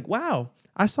see that it's like, wow,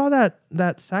 I saw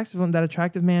that saxophone, that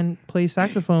attractive man play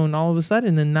saxophone all of a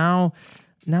sudden, and now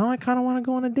I kind of want to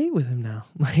go on a date with him now.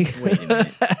 Like, Wait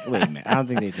a minute. I don't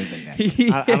think they think like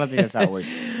that. I don't think that's how it works.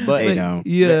 But They don't.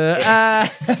 yeah.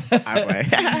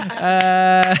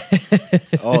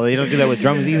 oh, they don't do that with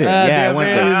drums either. they don't do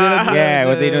that.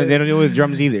 What they don't do it with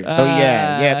drums either. So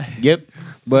yep.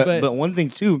 But- But one thing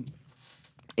too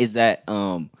is that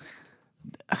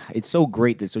it's so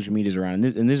great that social media is around,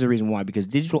 and this is the reason why, because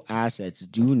digital assets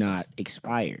do not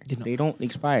expire. They don't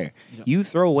expire. You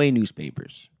throw away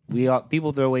newspapers.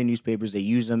 People throw away newspapers. They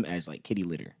use them as like kitty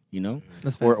litter,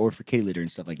 That's or facts. for kitty litter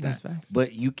and stuff like that. That's facts.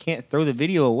 But you can't throw the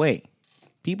video away.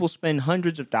 People spend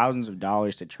hundreds of thousands of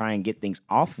dollars to try and get things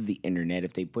off of the internet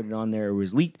if they put it on there or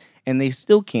was leaked, and they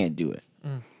still can't do it.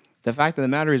 The fact of the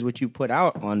matter is what you put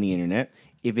out on the internet,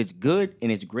 if it's good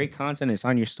and it's great content, it's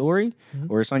on your story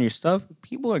or it's on your stuff,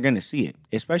 people are going to see it,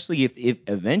 especially if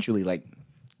eventually, like,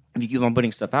 if you keep on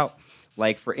putting stuff out.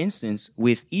 Like, for instance,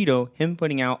 with Ito, him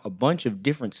putting out a bunch of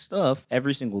different stuff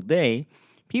every single day,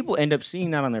 people end up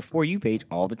seeing that on their For You page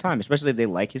all the time, especially if they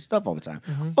like his stuff all the time.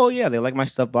 Oh, yeah, they like my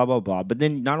stuff, blah, blah, blah. But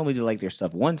then not only do they like their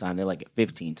stuff one time, they like it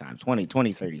 15 times, 20,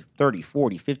 30,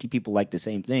 40, 50 people like the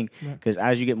same thing. Because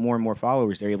as you get more and more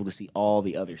followers, they're able to see all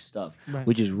the other stuff,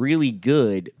 which is really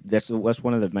good. That's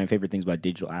one of my favorite things about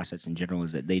digital assets in general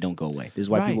is that they don't go away. This is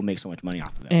why people make so much money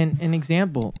off of that. And an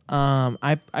example,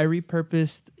 I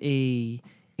repurposed a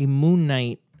Moon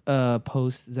Knight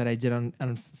post that I did on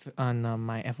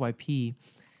my FYP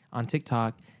on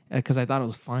TikTok because I thought it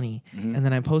was funny, and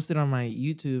then I posted on my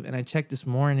YouTube, and I checked this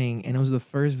morning, and it was the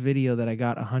first video that I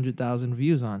got 100,000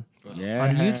 views on. Yeah.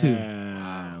 On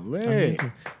YouTube. Lit.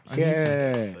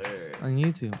 On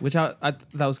YouTube, which I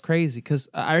that was crazy because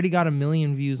I already got 1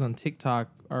 million views on TikTok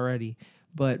already,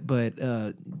 but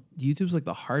YouTube's like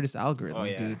the hardest algorithm,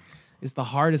 dude. It's the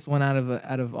hardest one out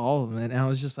of all of them, and I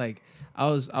was just like,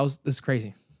 it's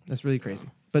crazy. That's really crazy.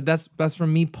 But that's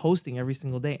from me posting every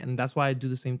single day, and that's why I do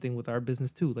the same thing with our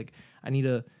business too. Like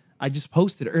I just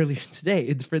posted earlier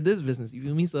today for this business. You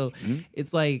feel me? So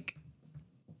it's like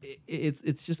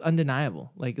it's just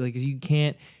undeniable. Like you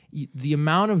can't. The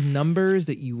amount of numbers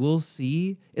that you will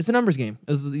see, it's a numbers game.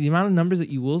 It's the amount of numbers that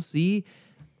you will see,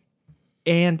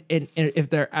 and if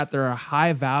they're at their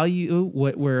high value,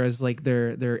 whereas like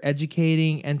they're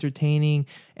educating, entertaining,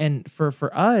 and for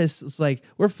us, it's like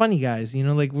we're funny guys, you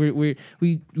know, like we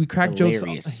crack Hilarious.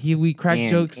 jokes. We crack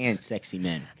jokes and sexy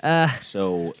men. That's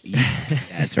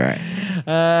right.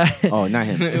 Oh, not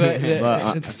him.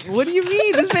 But, what do you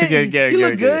mean? This man, you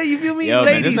look good. You feel me? Yo, man,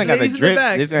 ladies, this man got the ladies in the drip.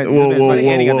 back. This man, Whoa, this whoa, man,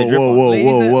 and he got the drip on. Ladies,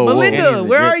 whoa. Melinda, And he's the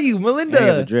where drip. are you, And he got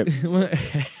Melinda? the drip.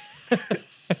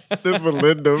 The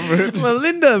Melinda.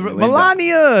 Melinda,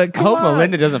 Melania, I come hope on.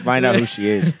 Melinda doesn't find out who she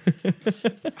is. This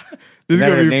That is her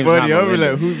gonna be name's funny. not I'll be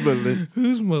Melinda. like, who's Melinda?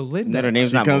 Who's Melinda? That her name's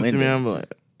She not comes Melinda. to me, I'm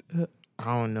like, I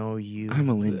don't know you. I'm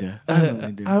Melinda. I'm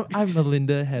Melinda. I'm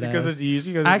Melinda. Head Because ass. it's you.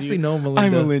 She goes, I actually know Melinda.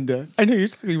 I'm Melinda. I know you're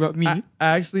talking about me. I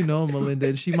actually know Melinda,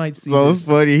 and she might see So this. it's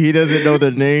funny. He doesn't know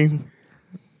the name,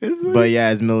 It's but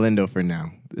yeah, it's Melinda for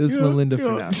now. It's Melinda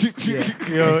for now.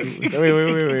 Yo,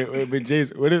 wait. But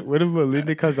James, what if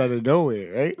Melinda comes out of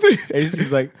nowhere, right? And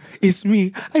she's like, "It's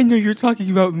me. I know you're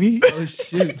talking about me." Oh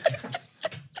shoot!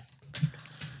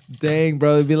 Dang,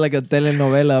 bro, it'd be like a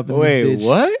telenovela up in Wait, this bitch.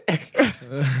 what?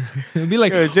 It'd be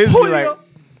like, Yo, James be Julio.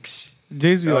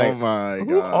 James be Oh like, my god.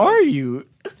 "Who are you?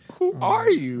 Who are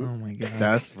you?" Oh my god!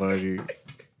 That's funny.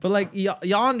 But like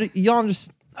y'all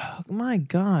just, oh, my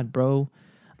god, bro.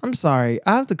 I'm sorry.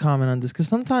 I have to comment on this because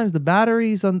sometimes the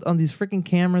batteries on these freaking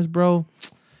cameras, bro,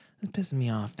 it's pissing me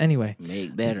off. Anyway,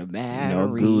 Make better No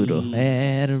batteries. good.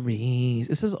 batteries.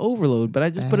 It says overload, but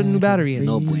I just put a new battery in.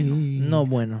 No bueno. No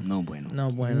bueno. No bueno. No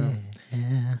bueno.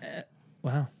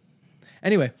 Wow.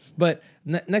 Anyway, but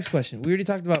next question. We already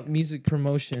talked about music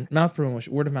promotion, mouth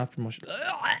promotion, word of mouth promotion.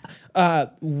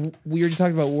 We already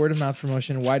talked about word of mouth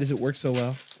promotion. Why does it work so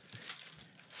well?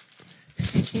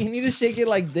 You need to shake it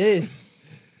like this.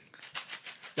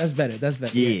 That's better. That's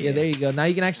better. Yeah, there you go. Now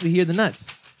you can actually hear the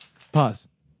nuts. Pause.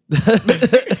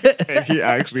 He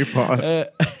actually paused.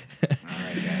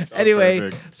 Anyway,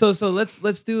 perfect. so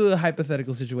let's do a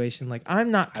hypothetical situation. Like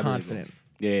I'm not confident.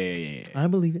 Yeah. I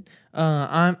believe it.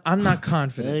 I'm not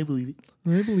confident. I believe it.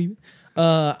 I believe it.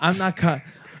 I'm not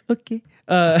okay.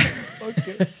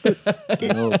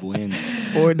 No bueno.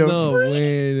 For the No, free.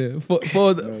 wait.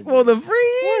 For the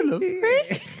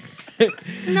free.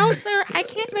 No, sir, I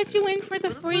can't let you in for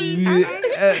the free.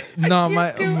 No,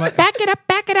 my Back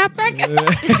it up.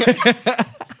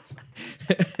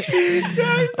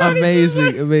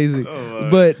 amazing. Oh,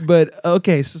 But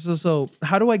okay, so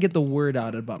how do I get the word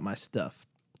out about my stuff?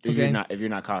 If Okay. you're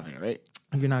not confident, right?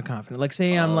 If you're not confident, like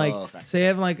say I'm like, facts. say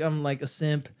I'm like a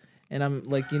simp, and I'm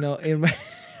like, you know, in my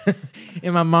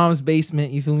in my mom's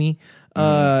basement. You feel me?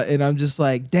 And I'm just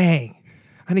like, dang,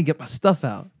 I need to get my stuff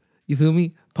out. You feel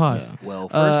me? Pause. Well,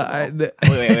 first of all, I-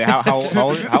 wait. How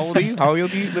old are you? How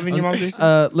old do you live in your mom's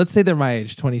basement? let's say they're my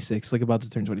age, 26, like about to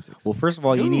turn 26. Well, first of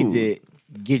all, you need to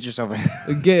get yourself.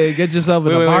 Get yourself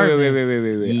an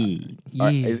apartment. Wait. Yeah.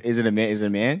 Is it a man? Is it a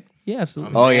man? Yeah,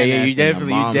 absolutely. Oh yeah. that's You in the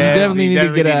definitely mom. Definitely need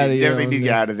to get out of here. Definitely need to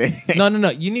get out of there. No.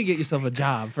 You need to get yourself a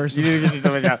job first. You of all. need to get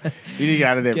yourself a job. You need to get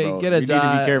out of there, bro. Get a you job.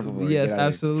 need to be careful. Bro. Yes, Get out of there.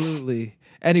 absolutely.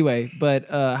 Anyway, but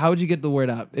how would you get the word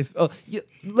out? If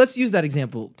let's use that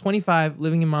example. 25,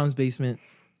 living in mom's basement,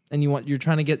 and you're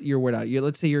trying to get your word out.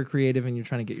 Let's say you're creative and you're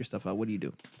trying to get your stuff out. What do you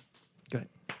do? Go ahead.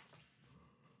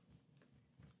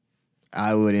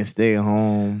 I wouldn't stay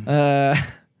home. Uh,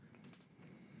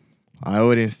 I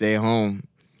wouldn't stay home.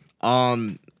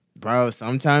 Bro,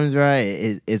 sometimes,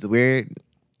 right, it's weird,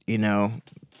 you know,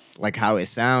 like how it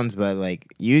sounds, but like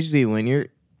usually when you're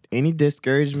any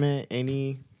discouragement,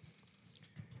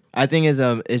 I think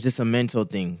it's just a mental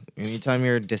thing. Anytime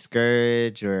you're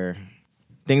discouraged or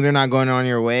things are not going on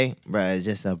your way, bro, it's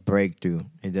just a breakthrough.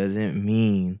 It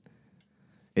doesn't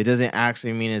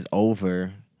actually mean it's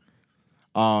over.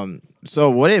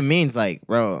 So what it means, like,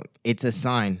 bro, it's a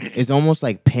sign. It's almost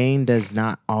like pain does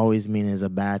not always mean it's a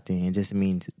bad thing. It just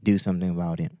means do something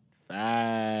about it.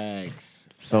 Facts.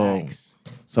 So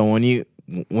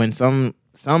when some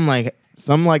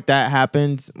like that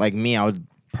happens, like me, I would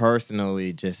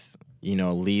personally just, you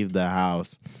know, leave the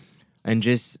house and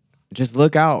just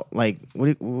look out. Like,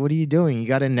 what are you doing? You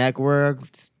got to network,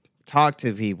 talk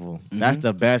to people. Mm-hmm. That's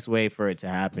the best way for it to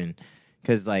happen.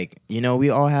 Because, like, you know,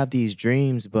 we all have these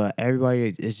dreams, but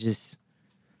everybody is just,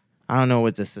 I don't know,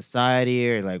 it's a society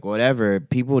or, like, whatever.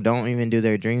 People don't even do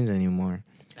their dreams anymore.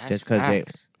 Just because they,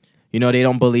 you know, they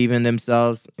don't believe in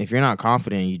themselves. If you're not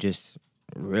confident, you just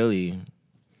really,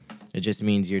 it just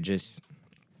means you're just,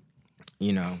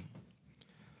 you know,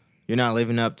 you're not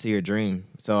living up to your dream.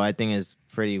 So I think it's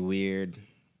pretty weird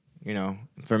you know,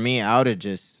 for me, I would have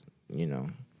just, you know,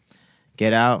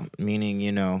 get out, meaning,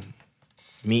 you know,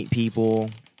 meet people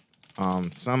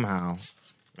somehow.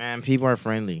 Man, people are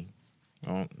friendly.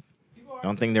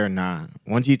 Don't think they're not.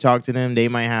 Once you talk to them, they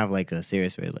might have like a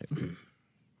serious way, like,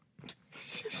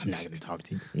 I'm not gonna talk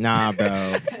to you. nah,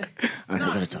 bro. I'm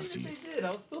not gonna talk to you. They did.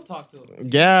 I'll still talk to them.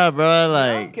 Yeah, bro. don't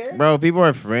Like, care. bro, people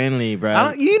are friendly,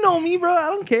 bro. You know me, bro. I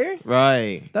don't care.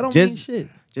 Right. That don't just, mean shit.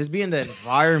 Just be in the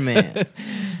environment.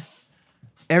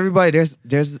 Everybody,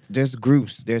 there's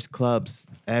groups, there's clubs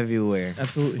everywhere.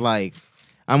 Absolutely. Like,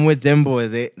 I'm with them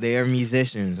boys. They are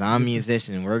musicians. I'm a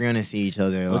musician. We're gonna see each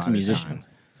other a What's lot a of musician? time.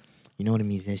 You know what a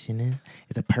musician is?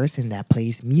 It's a person that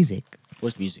plays music.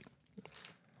 What's music?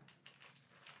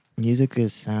 Music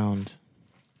is sound.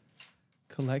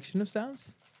 Collection of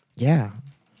sounds? Yeah.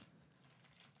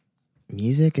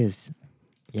 Music is,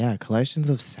 collections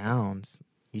of sounds.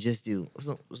 You just do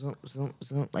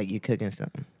like you cooking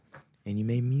something, and you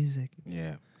make music.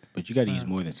 Yeah, but you got to use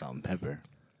more than salt and pepper.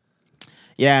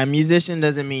 Yeah, musician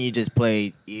doesn't mean you just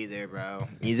play either, bro.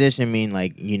 Musician mean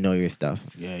like you know your stuff.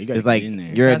 Yeah, you got to It's get like in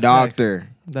there. you're That's a doctor,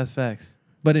 facts. That's facts.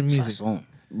 But in music. Sazon.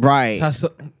 right?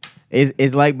 Sasso-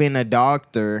 It's like being a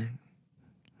doctor,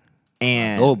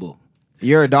 and Adobo.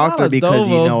 you're a doctor Not because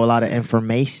you adobo. know a lot of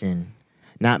information,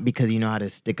 not because you know how to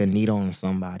stick a needle on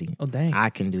somebody. Oh, dang. I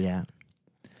can do that.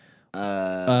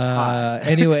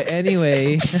 Anyway,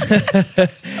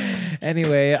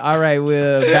 anyway. All right,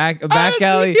 we're back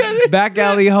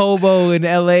alley hobo in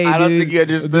L.A. I don't dude. think you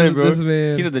understood, This- bro. This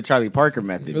man. He said the Charlie Parker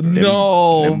method. Bro.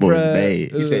 No, them boys bruh.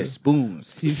 bad. He said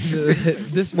spoons.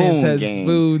 This man says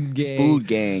spoon gang. Spoon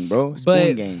gang, bro.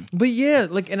 Spoon gang. But yeah,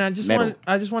 like, and I just Metal.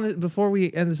 wanted before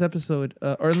we end this episode,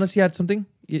 or unless you had something,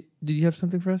 did you have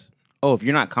something for us? Oh, if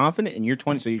you're not confident and you're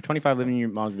 20, so you're 25 living in your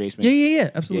mom's basement. Yeah,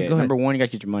 absolutely. Yeah, Go ahead. number one, you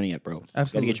gotta get your money up, bro.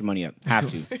 Absolutely. Gotta get your money up.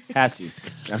 Have to.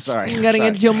 I'm sorry. You gotta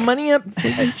I'm get sorry. your money up.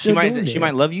 She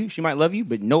might love you. She might love you,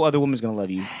 but no other woman's gonna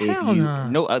love you if Hell you nah.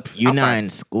 no. You're not outside. in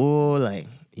school, like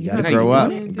you You're gotta not grow even up,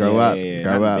 doing anything. grow Yeah, up, yeah, yeah. Not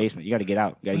grow in the up. basement. You gotta get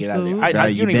out. You gotta get out of there. Absolutely. Bro, You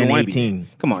don't you've even been want to be 18. there.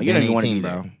 Come on, you Been don't even want to 18, be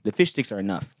there. bro. The fish sticks are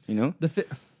enough. You know.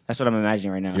 That's what I'm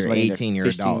imagining right now. You're Somebody in their 18. You're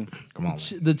 15. adult. Come on.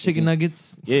 The chicken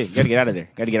nuggets. Yeah, you gotta get out of there.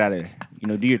 Gotta get out of there. You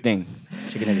know, do your thing.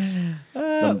 Chicken nuggets.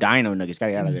 Them dino nuggets.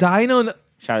 Gotta get out of there. Dino.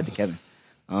 Shout out to Kevin.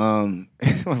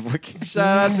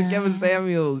 Shout out to Kevin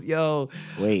Samuels. Yo,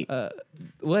 Wait,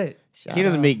 what? he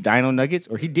doesn't make dino nuggets,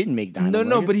 or he didn't make dino nuggets.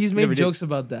 No, but he's He made never did. jokes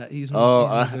about that. He's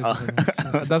Oh, he's made jokes about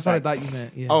that. That's what I thought you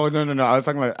meant. Yeah. Oh no! I was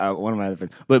talking about one of my other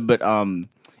friends. But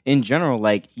in general,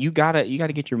 like you gotta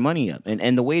get your money up,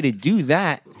 and the way to do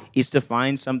that is to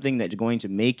find something that's going to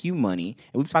make you money.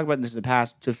 And we've talked about this in the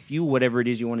past, to fuel whatever it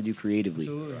is you want to do creatively.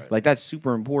 Like that's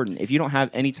super important. If you don't have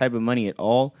any type of money at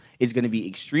all, it's going to be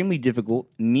extremely difficult,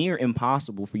 near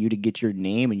impossible for you to get your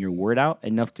name and your word out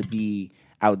enough to be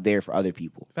out there for other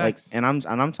people. Facts. Like,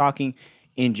 and I'm talking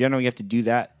in general, you have to do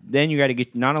that. Then you got to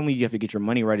get, not only do you have to get your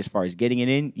money right as far as getting it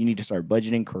in, you need to start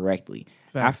budgeting correctly.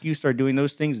 Facts. After you start doing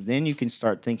those things, then you can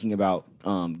start thinking about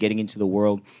getting into the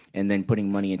world and then putting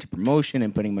money into promotion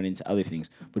and putting money into other things.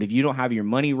 But if you don't have your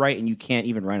money right and you can't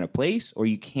even rent a place, or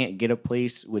you can't get a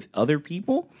place with other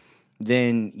people,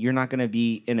 then you're not going to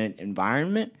be in an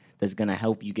environment that's going to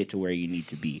help you get to where you need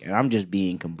to be. And I'm just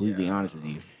being completely honest with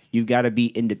you. You've got to be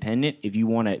independent if you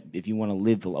want to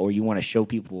live, or you want to show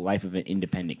people the life of an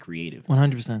independent creative.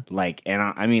 100%. Like, and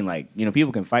I mean, like, you know,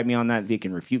 people can fight me on that. They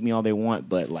can refute me all they want,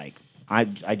 but like, I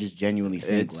just genuinely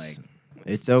think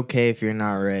It's okay if you're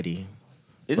not ready.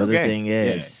 it's But okay. the thing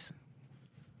is,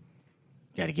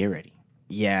 Got to get ready.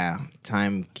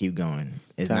 time keep going.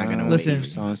 It's not gonna Listen,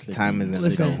 wait. Time is gonna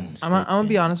Listen, go. I'm gonna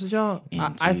be honest with y'all. I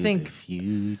Into think the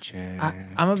future.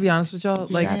 I'm gonna be honest with y'all.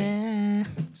 Like,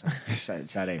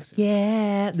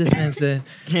 yeah, this man said.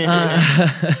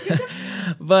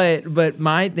 But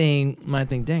my thing.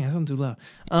 Dang, I sound too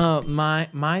loud.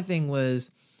 My thing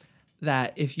was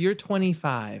that if you're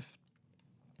 25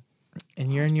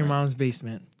 and you're in your mom's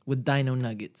basement with dino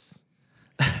nuggets,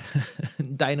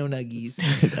 dino nuggies,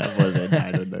 That was a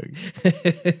dino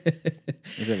nugget.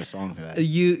 There's like a song for that.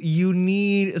 you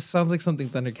need. It sounds like something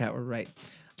Thundercat would write.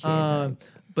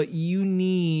 But you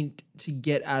need to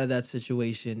get out of that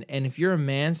situation. And if you're a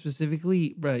man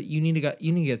specifically, bro, you need to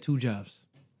get 2 jobs.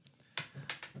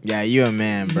 Yeah, you a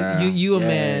man, bro. You a Yeah,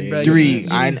 man, yeah, bro. 3. You-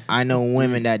 I know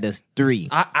women that does 3.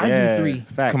 I Yeah, do 3.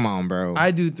 Facts. Come on, bro.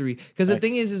 I do 3. Because the Facts.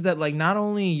 thing is that like not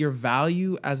only your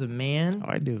value as a man.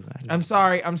 I do. I'm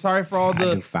sorry for all I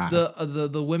the do 5.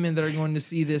 the women that are going to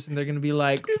see this and they're gonna be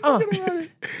like, He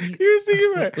was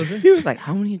thinking about it. Listen. He was like,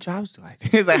 "How many jobs do I do?"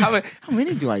 He was like, "How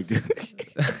many do I do?"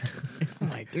 I'm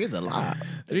like Three's a lot.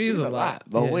 3 is a lot.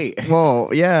 But Yeah. wait. Well,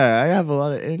 yeah, I have a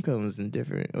lot of incomes in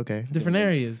different. Okay. Different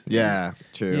areas. Yeah,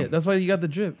 true. Yeah, that's why you got the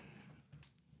drip.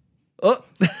 Oh.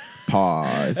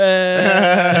 Pause.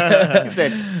 He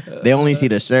said, They only see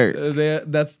the shirt.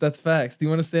 That's facts. Do you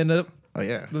want to stand up? Oh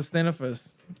yeah. Let's stand up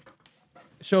first.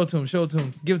 Show it to him. Show it to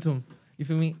him. Give it to him. You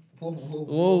feel me? Whoa,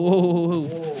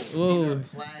 Whoa.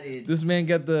 This man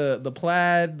got the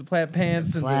plaid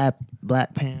pants, and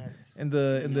black pants.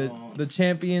 the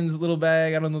champions little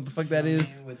bag. I don't know what the fuck that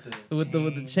is. With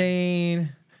the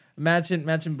chain,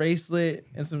 matching bracelet,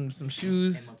 and some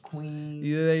shoes. Queen.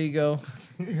 Yeah, there you go.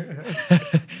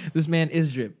 This man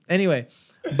is drip. Anyway,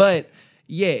 but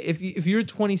yeah, if you're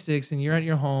 26 and you're at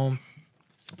your home,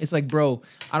 it's like, bro,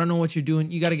 I don't know what you're doing.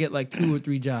 You got to get like 2 or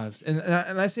 3 jobs. And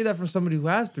I say that from somebody who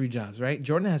has 3 jobs, right?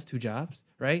 Jordan has 2 jobs,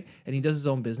 right? And he does his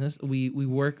own business. We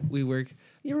work. You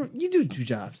do 2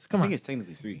 jobs. Come I on. think it's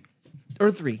technically 3.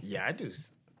 Or 3. Yeah, I do.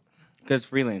 Because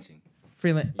freelancing.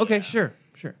 Freelance. Okay, sure.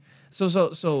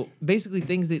 So basically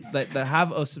things that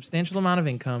have a substantial amount of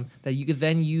income that you could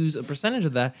then use a percentage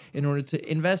of that in order to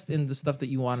invest in the stuff that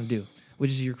you want to do,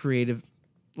 which is your creative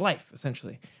life,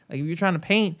 essentially. Like if you're trying to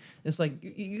paint, it's like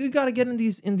you got to get in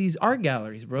these art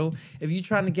galleries, bro. If you're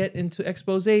trying to get into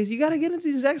exposés, you got to get into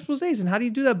these exposés. And how do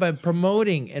you do that? By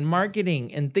promoting and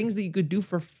marketing and things that you could do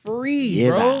for free,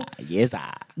 bro. Yes,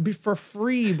 For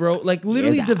free, bro. Like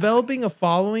literally Yes, developing a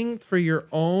following for your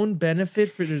own benefit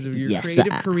for your Yes, creative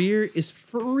sir. career is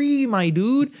free, my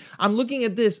dude. I'm looking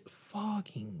at this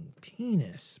fucking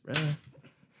penis, bro.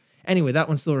 Anyway, that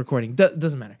one's still recording.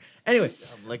 Doesn't matter. Anyway,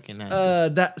 I'm looking at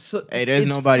this. that so Hey, there's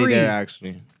it's nobody free. there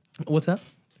actually. What's up?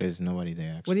 There's nobody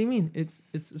there actually. What do you mean? It's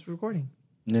recording.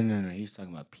 No. He's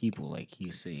talking about people. Like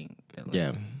he's saying that. Like,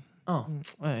 Yeah. Oh,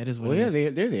 well, it is what Well, it yeah,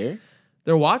 is. they're there.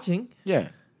 They're watching, Yeah.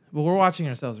 but we're watching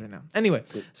ourselves right now. Anyway,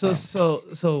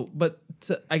 but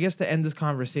I guess to end this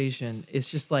conversation, it's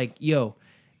just like, yo,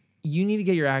 you need to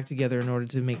get your act together in order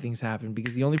to make things happen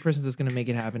because the only person that's gonna make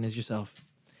it happen is yourself.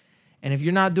 And if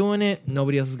you're not doing it,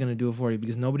 nobody else is gonna do it for you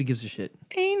because nobody gives a shit.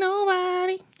 Ain't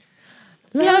nobody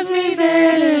loves me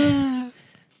better,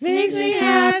 makes me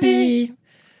happy,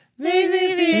 makes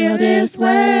me feel this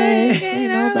way.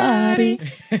 Ain't nobody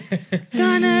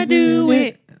gonna do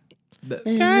it,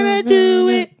 gonna do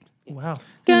it, Wow.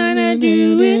 gonna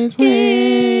do it with.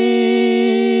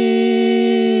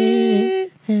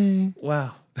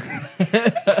 Wow.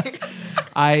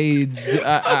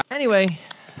 Anyway,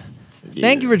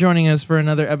 thank you for joining us for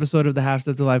another episode of the Half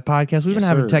Step to Life podcast. We've been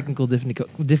having sir. technical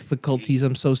difficulties.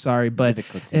 I'm so sorry, but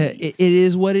Difficulties. it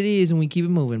is what it is, and we keep it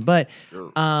moving. But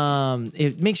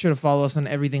make sure to follow us on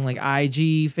everything like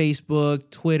IG, Facebook,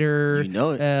 Twitter, You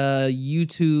know it.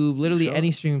 YouTube, literally Sure.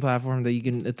 any streaming platform that you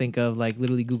can think of, like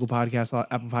literally Google Podcasts,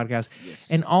 Apple Podcasts. Yes.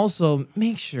 And also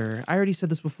make sure, I already said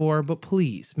this before, but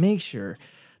please make sure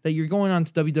that you're going on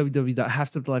to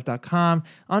www.halfsteptolife.com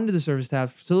under the service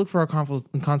tab to look for our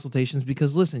consultations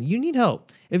because listen, you need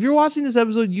help. If you're watching this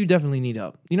episode, you definitely need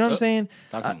help. You know what I'm saying?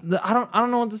 talk to I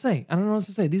don't know what to say. I don't know what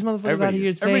to say. These motherfuckers out Everybody here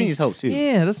needs- saying everybody needs help, too.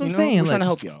 Yeah, that's what You I'm know, saying. we're trying to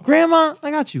help y'all. Grandma, I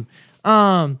got you.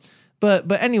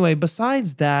 But anyway,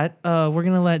 besides that, we're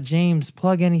gonna let James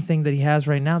plug anything that he has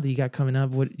right now that you got coming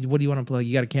up. What do you want to plug?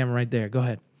 You got a camera right there. Go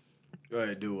ahead Go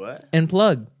ahead, do what? and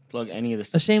plug Plug any of the a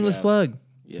stuff you shameless have. plug.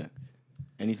 Yeah.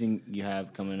 Anything you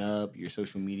have coming up, your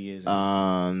social medias.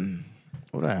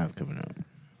 What do I have coming up?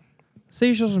 Say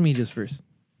your social medias first.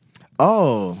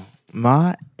 Oh,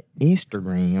 my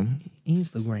Instagram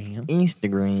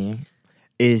Instagram.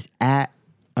 is at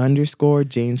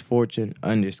 _James Fortune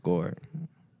 _.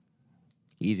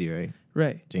 Easy, right?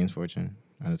 Right. James Fortune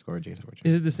 _ James Fortune.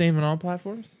 Is it the same on all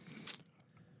platforms?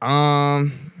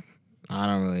 I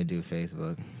don't really do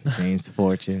Facebook. James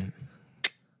Fortune.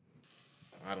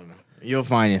 I don't know. You'll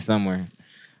find it somewhere.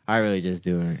 I really just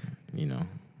do it,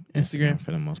 Instagram.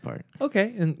 for the most part.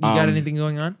 Okay. And you got anything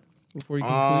going on before you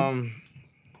conclude?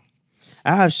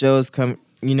 I have shows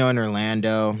in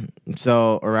Orlando.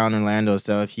 So around Orlando.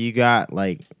 So if you got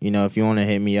if you want to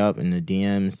hit me up in the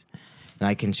DMs, and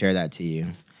I can share that to you.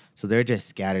 So they're just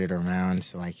scattered around,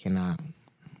 so I cannot,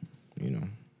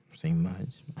 say much.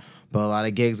 But a lot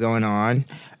of gigs going on.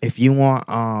 If you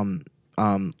want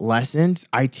lessons,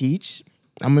 I teach.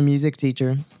 I'm a music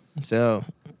teacher, so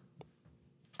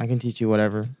I can teach you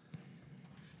whatever.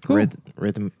 Cool.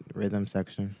 Rhythm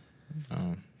section.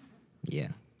 Yeah.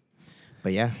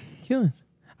 But yeah. Killing.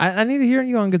 I need to hear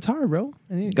you on guitar, bro.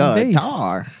 I need on bass.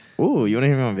 Guitar. Ooh, you want to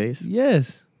hear me on bass?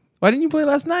 Yes. Why didn't you play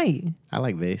last night? I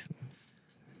like bass.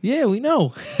 Yeah, we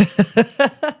know.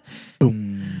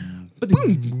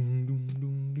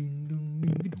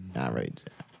 Not right.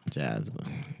 Jazz. But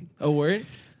A word?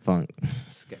 funk.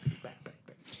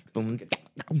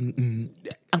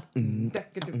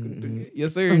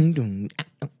 Yes, sir.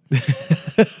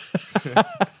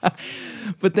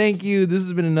 But thank you. This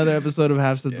has been another episode of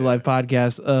Half Step to Life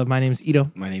podcast. My name is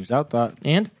Ito. My name's Outthought.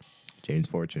 And James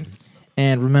Fortune.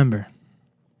 remember,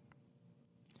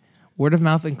 word of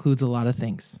mouth includes a lot of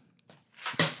things.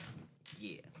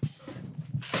 Yeah.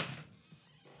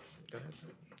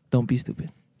 Don't be stupid.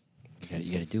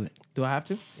 You gotta do it. Do I have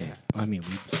to? Yeah. I mean,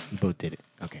 we both did it.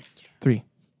 Okay. 3.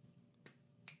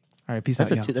 All right, peace out,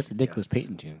 y'all. That's a Nicholas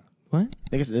Payton tune. What?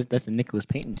 I guess that's a Nicholas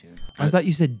Payton tune. I thought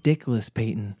you said Dickless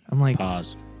Peyton. I'm like,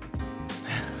 Pause.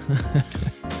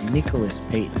 Nicholas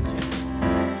Payton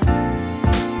tune.